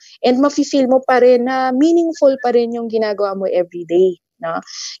to and mafe-feel mo pa rin na meaningful pa rin yung ginagawa mo every day. No?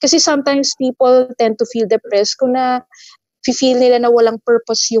 Kasi sometimes people tend to feel depressed kung feel nila na walang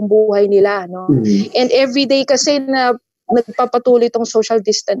purpose yung buhay nila, no? And every day kasi na nagpapatuloy tong social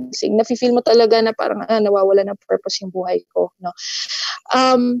distancing, nafe-feel mo talaga na parang nawawala ng purpose yung buhay ko, no?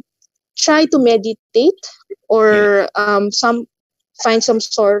 Try to meditate or find some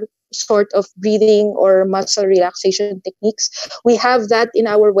sort of breathing or muscle relaxation techniques. We have that in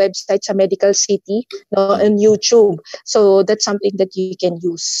our website sa Medical City, no, and YouTube. So that's something that you can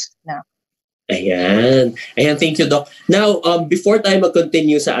use now. Ayan, thank you, Doc. Now, before tayo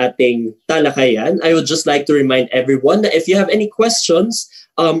mag-continue sa ating talakayan, I would just like to remind everyone that if you have any questions,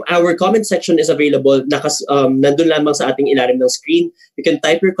 our comment section is available. Nandun lamang sa ating ilalim ng screen. You can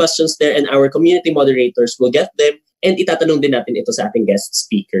type your questions there and our community moderators will get them and itatanong din natin ito sa ating guest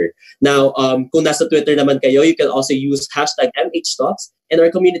speaker. Now, kung nasa Twitter naman kayo, you can also use #MHTalks and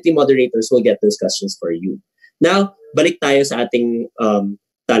our community moderators will get those questions for you. Now, balik tayo sa ating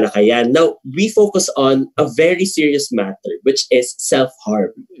talakayan. Now, we focus on a very serious matter, which is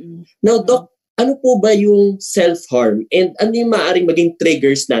self-harm. Now, Doc, ano po ba yung self-harm and ano yung maaaring maging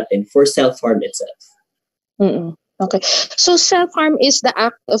triggers natin for self-harm itself? Okay. So self-harm is the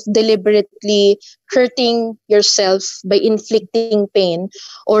act of deliberately hurting yourself by inflicting pain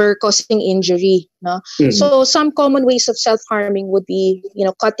or causing injury. No? Mhm. So some common ways of self-harming would be,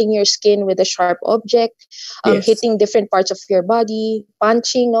 cutting your skin with a sharp object, Yes. hitting different parts of your body,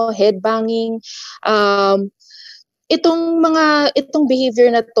 punching, head banging. Itong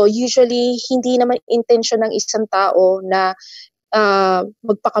behavior na to, usually hindi naman intention ng isang tao na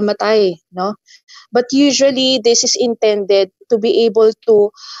magpakamatay, no? But usually this is intended to be able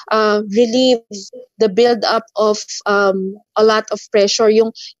to relieve the build-up of a lot of pressure,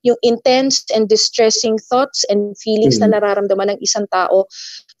 yung intense and distressing thoughts and feelings na nararamdaman ng isang tao.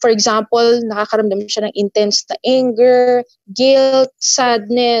 For example, nakakaramdam siya ng intense na anger, guilt,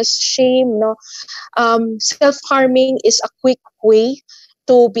 sadness, shame, no? Self-harming is a quick way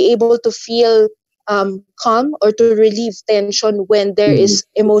to be able to feel calm or to relieve tension when there is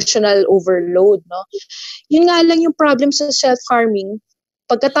emotional overload, no? Yun nga lang yung problem sa self-harming.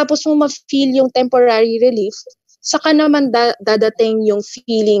 Pagkatapos mo ma-feel yung temporary relief, saka naman dadating yung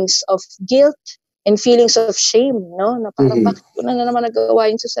feelings of guilt and feelings of shame, no? Na parang bakit ko na naman nagawa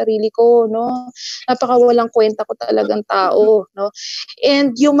yun sa sarili ko, no? Napakawalang kwenta ko talagang tao, no?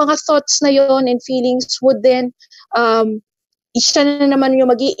 And yung mga thoughts na yon and feelings would then siya na naman yung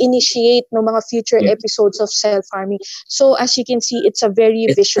mag-i-initiate ng mga future episodes of self-harming. So as you can see, it's a very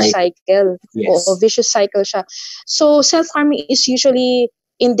vicious cycle. Yes. Oo, vicious cycle siya. So self-harming is usually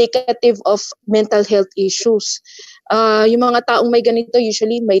indicative of mental health issues. Yung mga taong may ganito,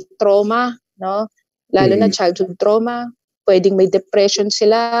 usually may trauma, no? Lalo na childhood trauma. Pwedeng may depression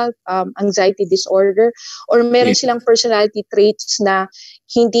sila, anxiety disorder, or meron silang personality traits na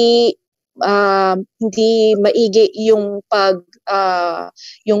hindi maigi yung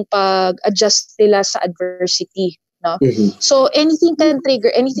pag-adjust nila sa adversity, no? So anything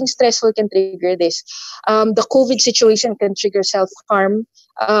stressful can trigger this. The COVID situation can trigger self-harm.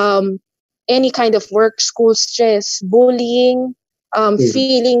 Any kind of work, school stress, bullying,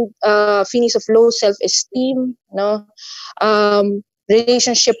 feelings of low self-esteem, no?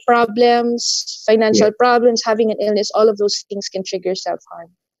 Relationship problems, financial problems, having an illness, all of those things can trigger self-harm.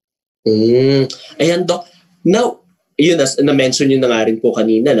 Ayan, Doc. Now, yun, as na-mention nyo na nga rin po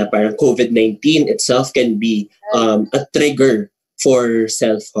kanina na parang COVID-19 itself can be a trigger for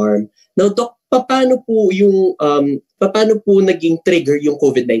self-harm. Now, Doc, paano po naging trigger yung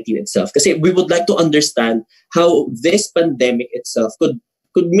COVID-19 itself? Kasi we would like to understand how this pandemic itself could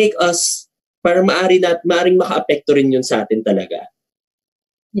make us, parang maaring maka-apekto rin yun sa atin talaga.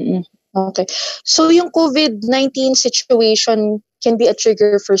 Okay. So yung COVID-19 situation can be a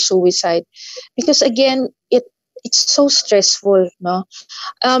trigger for suicide because again, it's so stressful, no?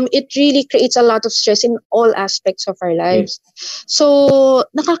 It really creates a lot of stress in all aspects of our lives. So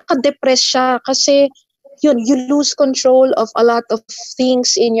nakaka-depress siya kasi you lose control of a lot of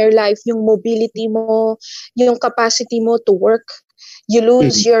things in your life, yung mobility mo, yung capacity mo to work. You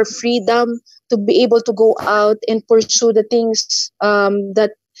lose your freedom to be able to go out and pursue the things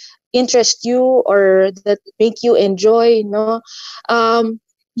that interest you or that make you enjoy, no?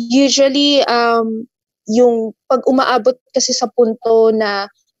 Usually, yung pag umaabot kasi sa punto na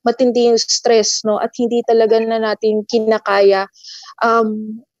matindi yung stress, no, at hindi talaga na natin kinakaya,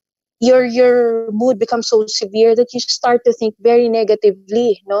 your mood becomes so severe that you start to think very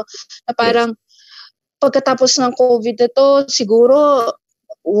negatively, no? Na parang pagkatapos ng COVID na to, siguro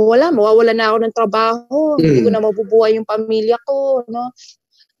mawawala na ako ng trabaho, hindi ko na mabubuhay yung pamilya ko, no?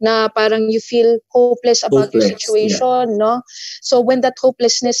 Na parang you feel hopeless about your situation, no? So when that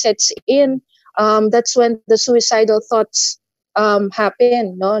hopelessness sets in, that's when the suicidal thoughts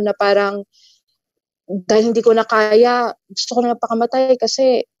happen, no? Na parang dahil hindi ko na kaya, gusto ko na pakamatay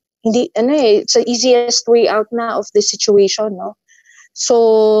kasi it's the easiest way out na of this situation, no?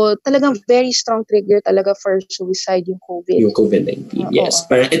 So talagang very strong trigger talaga for suicide yung COVID. Yung COVID-19, yes.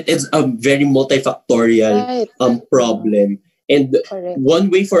 Parang it's a very multifactorial problem. And one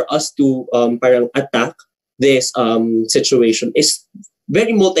way for us to parang attack this situation is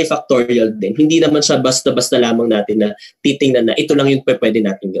very multifactorial din. Hindi naman siya basta-basta lamang natin na titingnan na ito lang yung pwede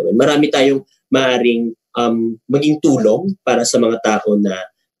natin gawin. Marami tayong maaring maging tulong para sa mga tao na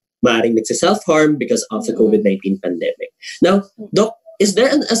maaring nagsi-self-harm because of the COVID-19 pandemic. Now, Doc, is there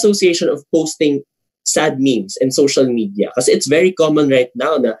an association of posting sad memes in social media? Kasi it's very common right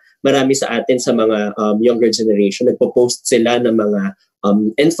now na marami sa atin sa mga younger generation, nagpo-post sila ng mga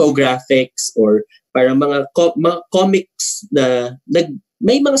infographics or parang mga comics na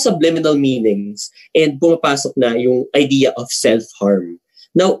may mga subliminal meanings and pumapasok na yung idea of self-harm.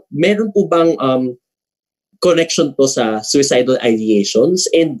 Now, meron po bang connection to sa suicidal ideations?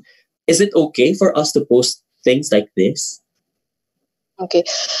 And is it okay for us to post things like this? Okay.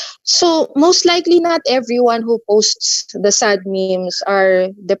 So, most likely not everyone who posts the sad memes are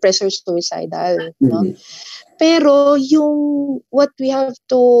depressed or suicidal. No? Pero yung what we have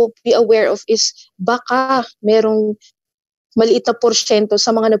to be aware of is baka merong maliit na porsyento sa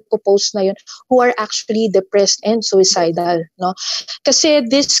mga nagpo-post na yun who are actually depressed and suicidal. No? Kasi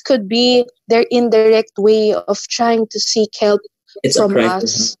this could be their indirect way of trying to seek help from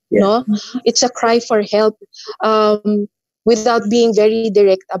us. No? It's a cry for help. Without being very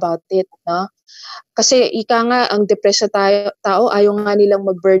direct about it, no? Kasi ika nga, ang depressed na tao, ayaw nga nilang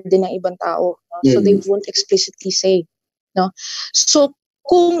mag-burden ng ibang tao. No? So they won't explicitly say. No? So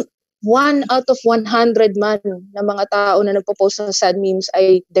kung 1 out of 100 man na mga tao na nagpo-post ng sad memes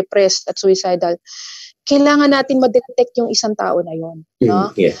ay depressed at suicidal, kailangan natin ma-detect yung isang tao na yon. No?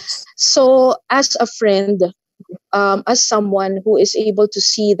 Yes. So as a friend, as someone who is able to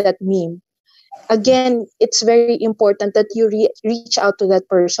see that meme, again, it's very important that you reach out to that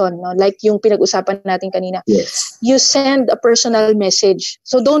person. No? Like yung pinag-usapan natin kanina. Yes. You send a personal message.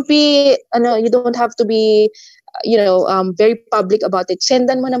 So you don't have to be, very public about it.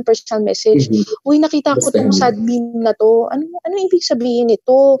 Sendan mo ng personal message. Uy, nakita ko tong sad meme na to. Ano ibig sabihin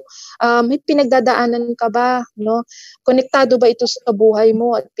nito? May pinagdadaanan ka ba? No? Konektado ba ito sa buhay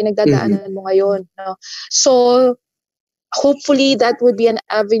mo at pinagdadaanan mo ngayon? No? So, hopefully that would be an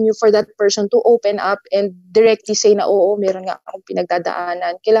avenue for that person to open up and directly say na oo, meron nga akong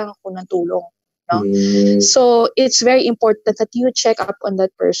pinagdadaanan, kailangan ko ng tulong. No? So it's very important that you check up on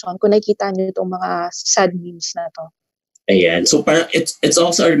that person kung nakikita niyo itong mga sad memes na to. Ayan. So parang it's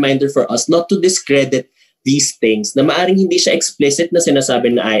also a reminder for us not to discredit these things na maaring hindi siya explicit na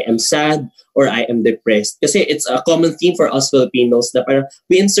sinasabi na I am sad or I am depressed. Kasi it's a common theme for us Filipinos na parang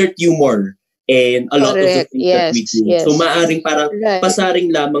we insert humor and a lot of the things that we do. Yes. So maaring parang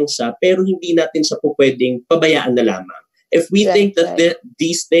pasaring lamang siya pero hindi natin siya po pwedeng pabayaan na lamang. If we think that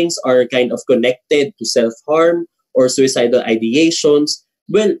these things are kind of connected to self-harm or suicidal ideations,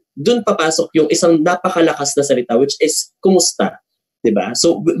 well, dun papasok yung isang napakalakas na salita which is kumusta? Diba?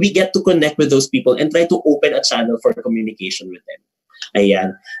 So we get to connect with those people and try to open a channel for communication with them.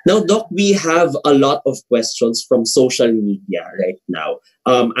 Ayan. Now, Doc, we have a lot of questions from social media right now.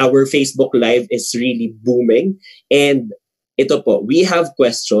 Our Facebook Live is really booming. And ito po, we have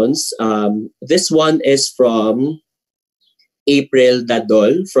questions. This one is from April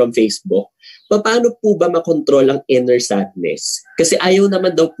Dadol from Facebook. Paano po ba makontrol ang inner sadness? Kasi ayaw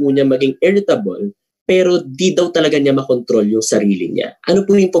naman daw po niya maging irritable, pero di daw talaga niya makontrol yung sarili niya. Ano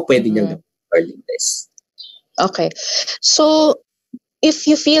po yung po pwede niyang gawin regarding this? Okay. So, if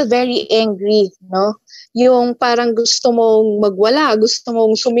you feel very angry, no? Yung parang gusto mong magwala, gusto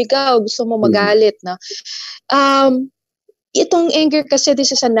mong sumigaw, gusto mong magalit, no? Itong anger kasi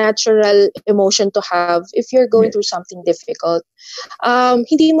this is a natural emotion to have if you're going through something difficult.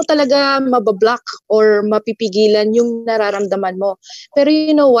 Hindi mo talaga mabablock or mapipigilan yung nararamdaman mo. Pero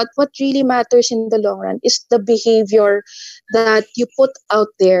you know what? What really matters in the long run is the behavior that you put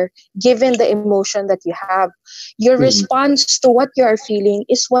out there given the emotion that you have. Your response to what you are feeling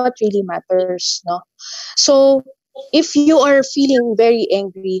is what really matters. No? So, if you are feeling very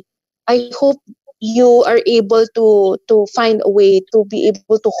angry, I hope you are able to find a way to be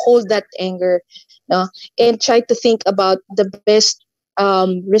able to hold that anger, no? And try to think about the best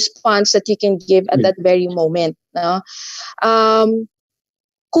response that you can give at that very moment. No?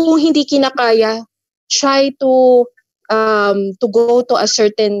 Kung hindi kinakaya, try to go to a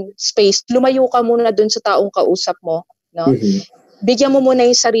certain space. Lumayo ka muna dun sa taong kausap mo. No? Bigyan mo muna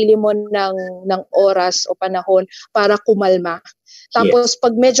yung sarili mo ng oras o panahon para kumalma. Tapos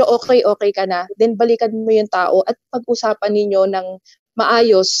pag medyo okay ka na, then balikan mo yung tao at pag-usapan ninyo ng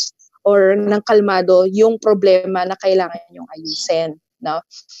maayos or ng kalmado yung problema na kailangan nyong ayusin. No?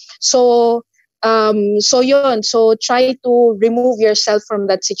 So yun. So try to remove yourself from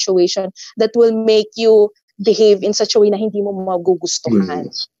that situation that will make you behave in such a way na hindi mo magugustuhan.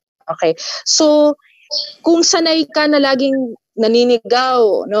 Okay. So kung sanay ka na laging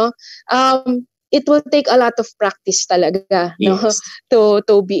naninigaw, no? It will take a lot of practice talaga, no?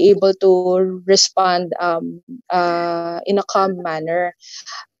 To be able to respond in a calm manner.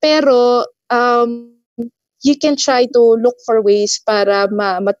 Pero you can try to look for ways para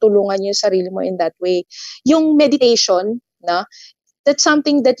matulungan yung sarili mo in that way. Yung meditation, no? That's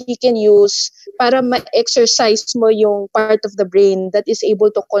something that you can use para ma-exercise mo yung part of the brain that is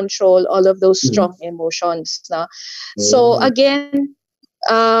able to control all of those strong emotions. No? So again,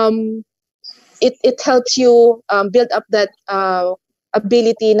 it helps you build up that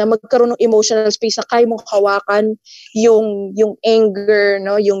ability na magkaroon ng emotional space na kaya mong hawakan yung anger,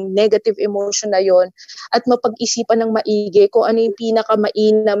 no, yung negative emotion na yon, at mapag-isipan ng maigi kung ano yung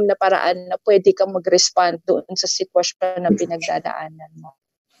pinakamainam na paraan na pwede kang mag-respond doon sa sitwasyon na pinagdadaanan mo.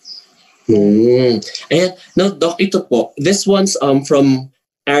 Ayan, no, Doc, ito po. This one's from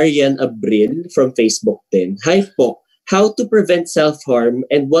Arian Abril from Facebook din. Hi po. How to prevent self-harm,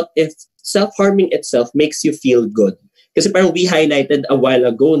 and what if self-harming itself makes you feel good? Kasi parang we highlighted a while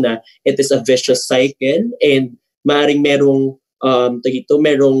ago na it is a vicious cycle, and maaaring merong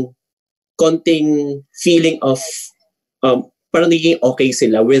konting feeling of parang naging okay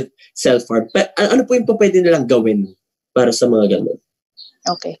sila with self-harm. Pero ano po yung pwede nilang gawin para sa mga ganun?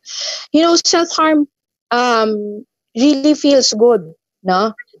 Okay. Self-harm really feels good,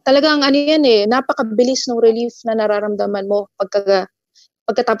 no? Talagang yan napakabilis ng relief na nararamdaman mo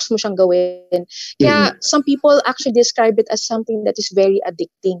pagkatapos mo siyang gawin. Kaya some people actually describe it as something that is very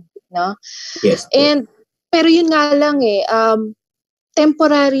addicting, no? Yes. Pero yun nga lang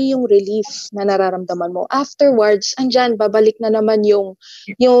temporary yung relief na nararamdaman mo. Afterwards, babalik na naman yung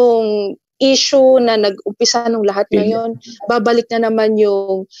issue na nag-umpisa nung lahat ngayon. Babalik na naman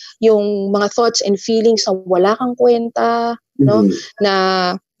yung mga thoughts and feelings na wala kang kwenta, no?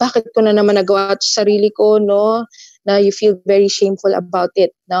 Na bakit ko na naman nagawa ito sa sarili ko, no? Na you feel very shameful about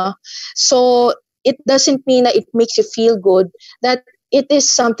it, no? So it doesn't mean that it makes you feel good, that it is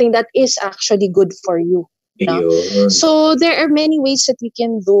something that is actually good for you. No? So there are many ways that you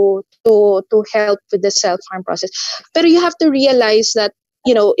can do to help with the self-harm process. Pero you have to realize that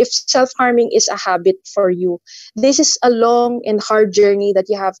if self-harming is a habit for you, this is a long and hard journey that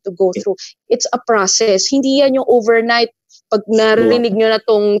you have to go through. It's a process. Hindi yan yung overnight. Pag narinig nyo na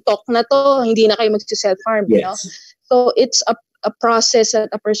tong talk na to, hindi na kayo mag-self-harm. Yes. No? So it's a process that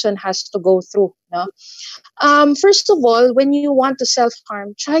a person has to go through. No? First of all, when you want to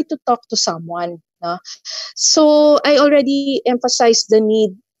self-harm, try to talk to someone. No? So I already emphasized the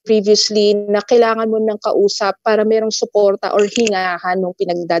need previously na kailangan mo ng kausap para merong suporta or hingahan ng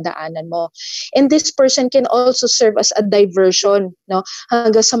pinagdadaanan mo. And this person can also serve as a diversion, no,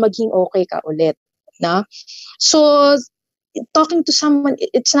 hanggang sa maging okay ka ulit. No? So talking to someone,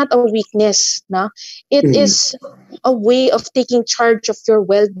 it's not a weakness, no? It is a way of taking charge of your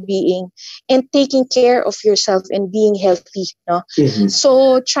well-being and taking care of yourself and being healthy, no?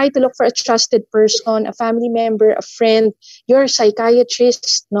 So try to look for a trusted person, a family member, a friend, your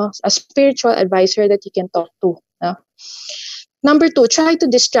psychiatrist, no? A spiritual advisor that you can talk to, no? Number 2, try to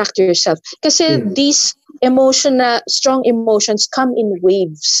distract yourself. Kasi these strong emotions come in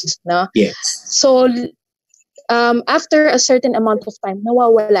waves, no? Yes. So after a certain amount of time,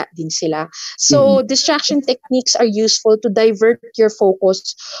 nawawala din sila. So distraction techniques are useful to divert your focus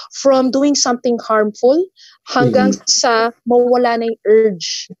from doing something harmful hanggang sa mawala na yung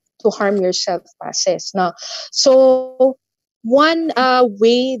urge to harm yourself passes. No? So one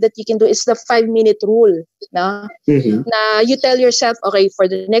way that you can do is the 5-minute rule. No? Na you tell yourself, okay, for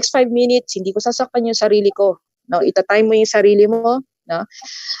the next 5 minutes, hindi ko sasaktan yung sarili ko. No? Itatime mo yung sarili mo. No?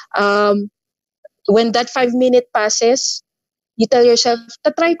 When that 5-minute passes, you tell yourself,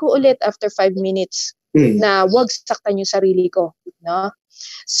 tatry ko ulit after 5 minutes na wag saktan yung sarili ko. No?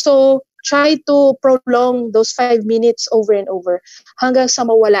 So, try to prolong those 5 minutes over and over hanggang sa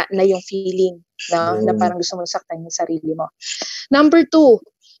mawala na yung feeling na parang gusto mo saktan yung sarili mo. Number 2,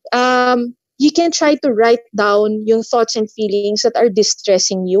 you can try to write down yung thoughts and feelings that are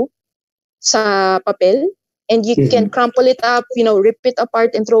distressing you sa papel. And you can crumple it up, rip it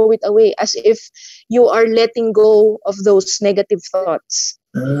apart and throw it away as if you are letting go of those negative thoughts.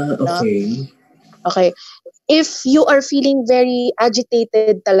 Okay. No? Okay. If you are feeling very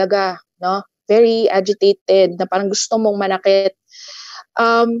agitated talaga, no? Very agitated, na parang gusto mong manakit,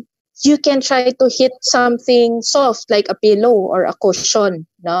 you can try to hit something soft like a pillow or a cushion,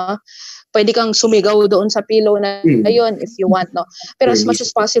 no? Pwede kang sumigaw doon sa pillow na yun if you want, no? Pero as much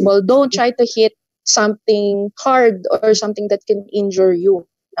as possible, don't try to hit something hard or something that can injure you.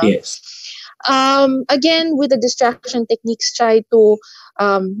 No? Yes. Again, with the distraction techniques, try to,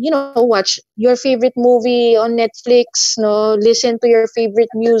 watch your favorite movie on Netflix, no? Listen to your favorite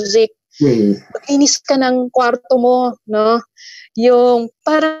music. Inis ka ng kwarto mo, no? Yung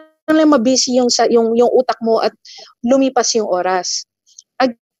parang lang mabisi yung utak mo at lumipas yung oras.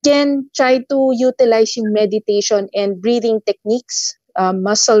 Again, try to utilize yung meditation and breathing techniques,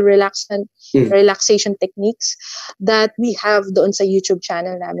 muscle relaxation techniques that we have doon sa YouTube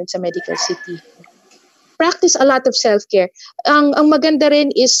channel namin sa Medical City. Practice a lot of self-care. Ang maganda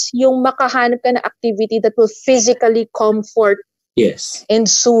rin is yung makahanap ka na activity that will physically comfort and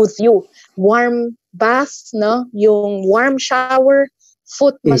soothe you. Warm bath, no? Yung warm shower,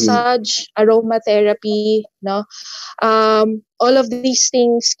 foot massage, aromatherapy, no? All of these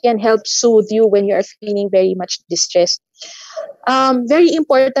things can help soothe you when you are feeling very much distressed. Very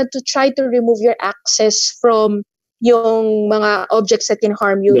important to try to remove your access from yung mga objects that can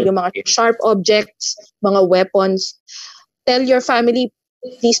harm you, yung mga sharp objects, mga weapons. Tell your family,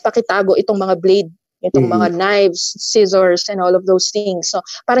 please pakitago itong mga blade, itong mga knives, scissors, and all of those things. So,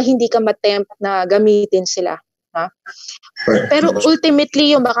 para hindi ka matempt na gamitin sila. Ha? Pero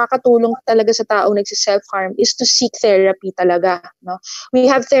ultimately, yung makakatulong talaga sa taong nagsi-self-harm is to seek therapy talaga. No?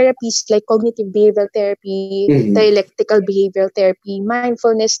 We have therapies like cognitive behavioral therapy, dialectical behavioral therapy,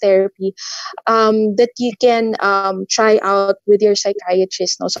 mindfulness therapy, that you can try out with your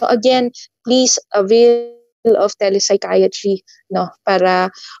psychiatrist. No? So again, please avail of telepsychiatry, no, para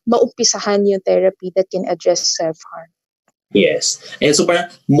maumpisahan yung therapy that can address self-harm. Yes. And so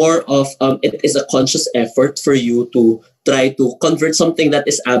parang more of it is a conscious effort for you to try to convert something that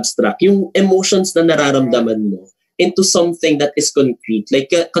is abstract, yung emotions na nararamdaman mo, into something that is concrete.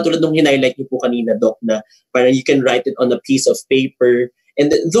 Like katulad nung highlight niyo po kanina, Doc, na parang you can write it on a piece of paper. And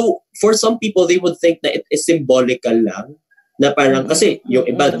though for some people, they would think that it is symbolical lang, na parang kasi yung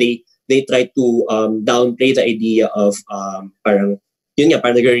iba, they try to downplay the idea of parang yun nga,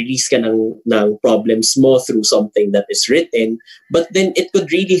 parang nag-release ka ng problems mo through something that is written. But then it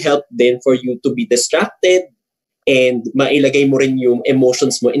could really help then for you to be distracted and mailagay mo rin yung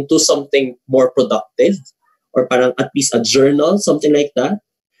emotions mo into something more productive or parang at least a journal, something like that.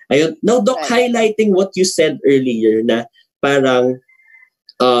 Ayun. Now, Doc, highlighting what you said earlier na parang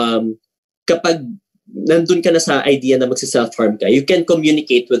kapag nandun ka na sa idea na magsi-self-harm ka, you can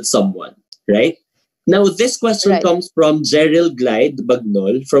communicate with someone, right? Now, this question comes from Gerald Glide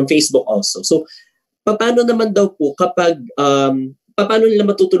Bagnol from Facebook also. So, paano naman daw po kapag, paano nila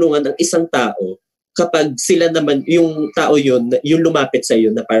matutulungan ang isang tao kapag sila naman, yung tao yun, yung lumapit sa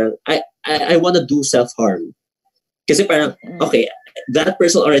iyo na parang, I wanna do self-harm. Kasi parang, okay, that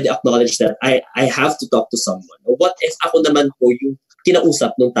person already acknowledged that I have to talk to someone. What if ako naman po yung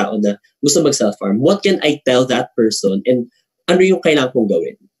kinausap ng tao na gusto mag-self-harm? What can I tell that person and ano yung kailangan kong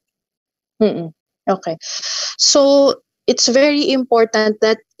gawin? Okay. So, it's very important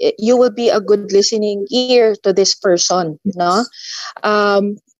that you will be a good listening ear to this person, no?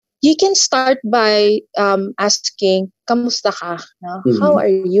 You can start by asking, kamusta ka? No? How are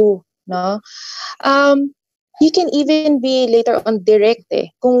you? No? You can even be later on direct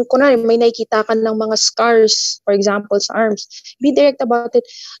eh. Kung kunwari may nakikita ka ng mga scars, for example, sa arms, be direct about it.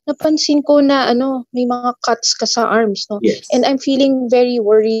 Napansin ko na may mga cuts ka sa arms, no? Yes. And I'm feeling very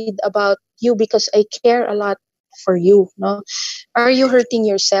worried about you because I care a lot for you, no? Are you hurting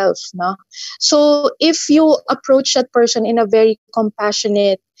yourself, no? So if you approach that person in a very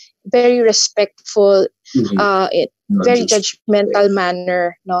compassionate, very respectful, very judgmental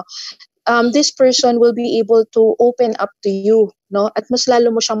manner, no? This person will be able to open up to you, no? At mas lalo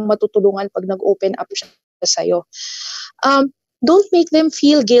mo siyang matutulungan pag nag-open up siya sa'yo. Don't make them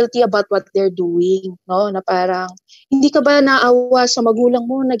feel guilty about what they're doing, no? Na parang, hindi ka ba naawa sa magulang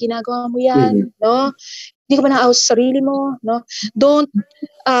mo na ginagawa mo yan, no? Hindi ka ba naawa sa sarili mo, no? Don't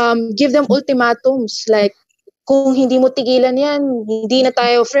give them ultimatums like, kung hindi mo tigilan yan, hindi na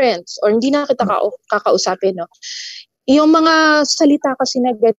tayo friends or hindi na kita kakausapin, no? Yung mga salita kasi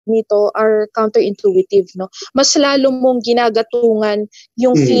na ganito are counterintuitive, no? Mas lalo mong ginagatungan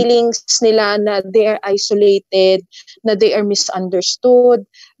yung feelings nila na they are isolated, na they are misunderstood,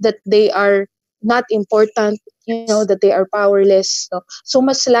 that they are not important, that they are powerless. No? So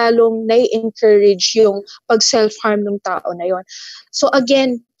mas lalong nai-encourage yung pag-self-harm ng tao na yon. So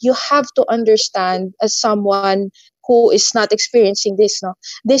again, you have to understand as someone who is not experiencing this, no?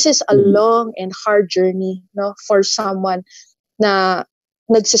 This is a long and hard journey, no, for someone na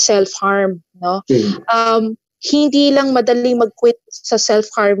nagse-self-harm, no? Hindi lang madaling mag-quit sa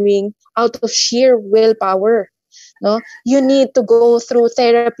self-harming out of sheer willpower, no? You need to go through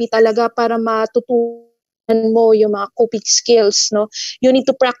therapy talaga para matutunan mo yung mga coping skills, no? You need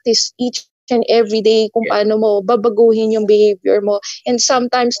to practice each and every day kung paano mo babaguhin yung behavior mo. And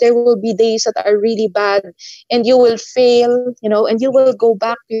sometimes there will be days that are really bad and you will fail, and you will go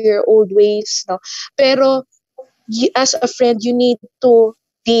back to your old ways. No? Pero as a friend, you need to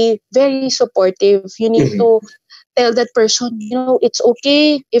be very supportive. You need to tell that person, it's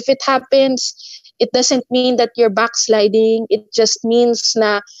okay if it happens. It doesn't mean that you're backsliding. It just means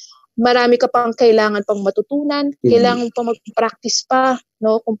na marami ka pang kailangan pang matutunan, kailangan pang mag-practice pa,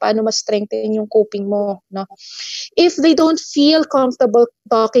 no, kung paano ma-strengthen yung coping mo, no. If they don't feel comfortable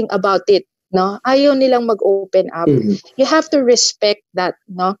talking about it, no, ayaw nilang mag-open up. You have to respect that,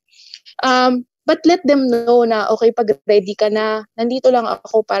 no. but let them know na, okay, pag ready ka na, nandito lang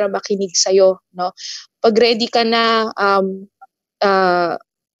ako para makinig sa'yo, no? Pag ready ka na,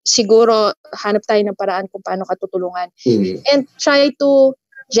 siguro hanap tayo ng paraan kung paano ka tutulungan. And try to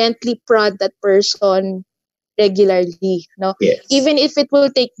gently prod that person regularly, no? Yes. Even if it will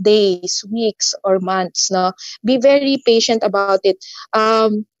take days, weeks, or months, no? Be very patient about it.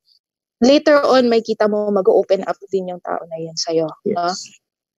 Later on, may kita mo mag-open up din yung tao na yan sa'yo. Yes.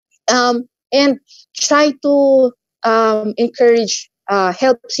 And try to encourage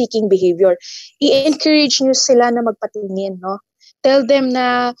help-seeking behavior. I-encourage nyo sila na magpatingin, no? Tell them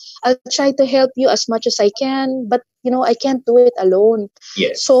na, I'll try to help you as much as I can, but, I can't do it alone.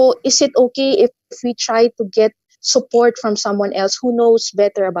 Yes. So, is it okay if we try to get support from someone else who knows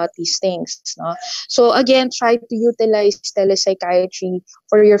better about these things? No? So, again, try to utilize telepsychiatry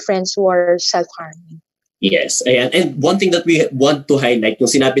for your friends who are self-harming. Yes, ayan. And one thing that we want to highlight, yung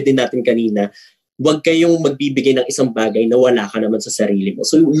sinabi din natin kanina, huwag kayong magbibigay ng isang bagay na wala ka naman sa sarili mo.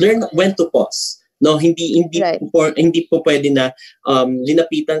 So learn when to pause. No, hindi Right. hindi po pwede na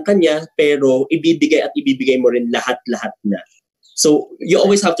linapitan kanya pero ibibigay mo rin lahat-lahat na. So you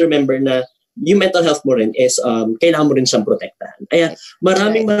always have to remember na yung mental health mo rin is kailangan mo rin siyang protektahan. Ayan,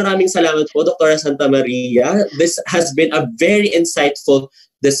 maraming salamat po, Dr. Santa Maria. This has been a very insightful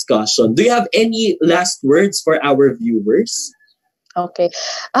discussion. Do you have any last words for our viewers? Okay.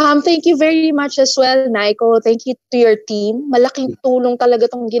 Thank you very much as well, Naiko. Thank you to your team. Malaking tulong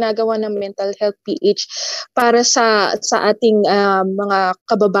talaga itong ginagawa ng Mental Health PH para sa ating mga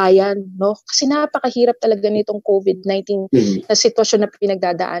kababayan, no? Kasi napakahirap talaga nitong COVID-19 na sitwasyon na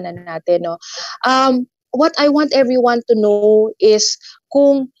pinagdadaanan natin, no? What I want everyone to know is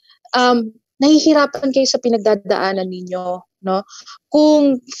kung nahihirapan kayo sa pinagdadaanan ninyo, no?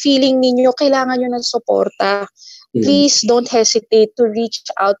 Kung feeling ninyo kailangan nyo ng suporta, please don't hesitate to reach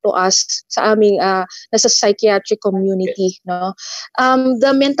out to us sa aming nasa psychiatric community, no?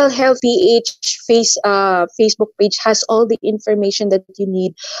 The Mental Health PH Facebook page has all the information that you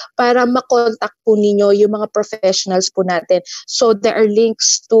need para makontak po ninyo yung mga professionals po natin. So there are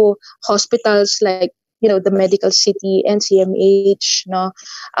links to hospitals like the Medical City, NCMH, no?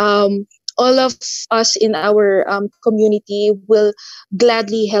 All of us in our community will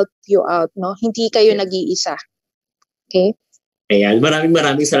gladly help you out, no? Hindi kayo nag-iisa. Okay? Ayan,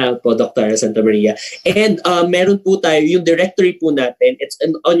 maraming salamat po, Dr. Santa Maria. And meron po tayo, yung directory po natin, it's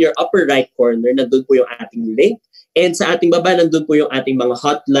on your upper right corner, nandun po yung ating link. And sa ating baba, nandun po yung ating mga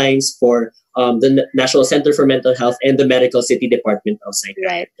hotlines for the National Center for Mental Health and the Medical City Department of Psychiatry.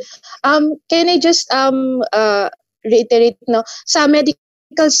 Right. Can I just reiterate, no? Sa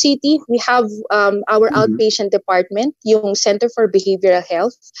Medical City, we have our outpatient department, yung Center for Behavioral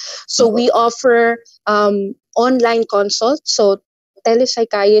Health. So we offer online consult, so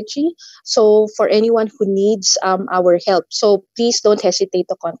telepsychiatry, so for anyone who needs our help. So please don't hesitate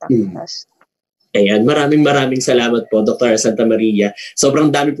to contact us. Ayan, maraming salamat po, Dr. Santa Maria.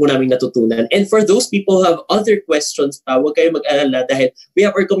 Sobrang dami po namin natutunan. And for those people who have other questions pa, huwag kayo mag-alala dahil we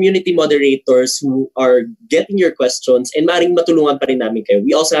have our community moderators who are getting your questions and maaaring matulungan pa rin namin kayo.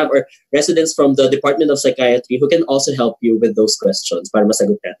 We also have our residents from the Department of Psychiatry who can also help you with those questions para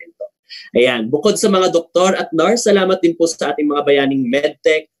masagot natin to. Ayan, bukod sa mga doktor at nurse, salamat din po sa ating mga bayaning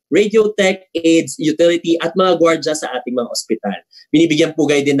medtech, radiotech, AIDS, utility at mga gwardya sa ating mga ospital. Binibigyan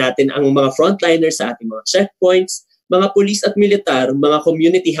pugay din natin ang mga frontliners sa ating mga checkpoints, mga pulis at militar, mga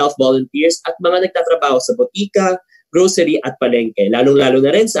community health volunteers at mga nagtatrabaho sa botika, grocery at palengke, lalong-lalo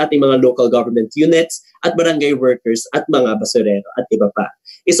na rin sa ating mga local government units at barangay workers at mga basurero at iba pa.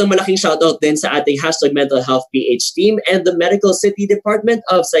 Isang malaking shoutout din sa ating #MentalHealthPH team and the Medical City Department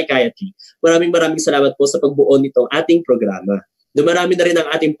of Psychiatry. Maraming salamat po sa pagbuo nitong ating programa. Dumarami na rin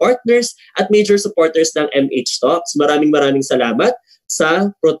ang ating partners at major supporters ng MH Talks. Maraming salamat sa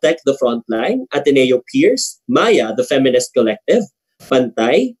Protect the Frontline, Ateneo Peers, Maya, the Feminist Collective,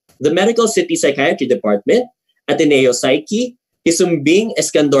 Pantay, the Medical City Psychiatry Department, Ateneo Psyche,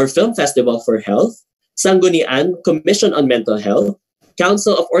 Quisumbing-Escandor Film Festival for Health, Sanggunian, Commission on Mental Health,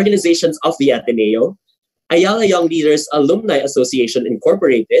 Council of Organizations of the Ateneo, Ayala Young Leaders Alumni Association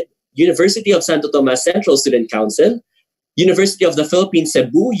Incorporated, University of Santo Tomas Central Student Council, University of the Philippines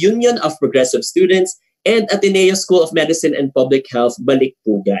Cebu, Union of Progressive Students, and Ateneo School of Medicine and Public Health,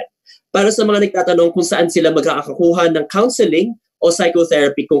 Balikpugan. Para sa mga nagtatanong kung saan sila magkakakuha ng counseling o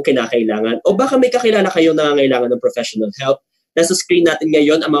psychotherapy kung kinakailangan, o baka may kakilala kayo na nangangailangan ng professional help, nasa screen natin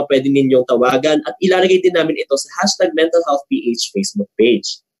ngayon ang mga pwede ninyong tawagan at ilalagay din namin ito sa #MentalHealthPH Facebook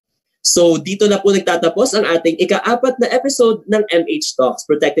page. So dito na po nagtatapos ang ating ika-4 na episode ng MH Talks,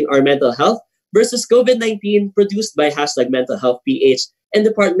 Protecting Our Mental Health versus COVID-19, produced by #MentalHealthPH. and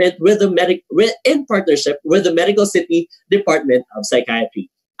department in partnership with the Medical City Department of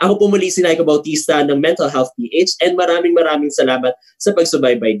Psychiatry. Ako po muli si Naiko Bautista ng Mental Health PH and maraming salamat sa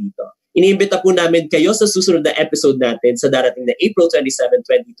pagsubaybay dito. Iniimbita po namin kayo sa susunod na episode natin sa darating na April 27,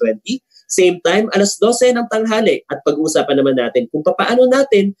 2020. Same time, alas 12 ng tanghali at pag-uusapan naman natin kung paano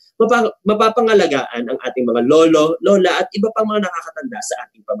natin mapapangalagaan ang ating mga lolo, lola at iba pang mga nakakatanda sa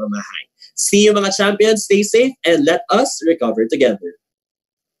ating pamamahay. See you mga champions, stay safe and let us recover together.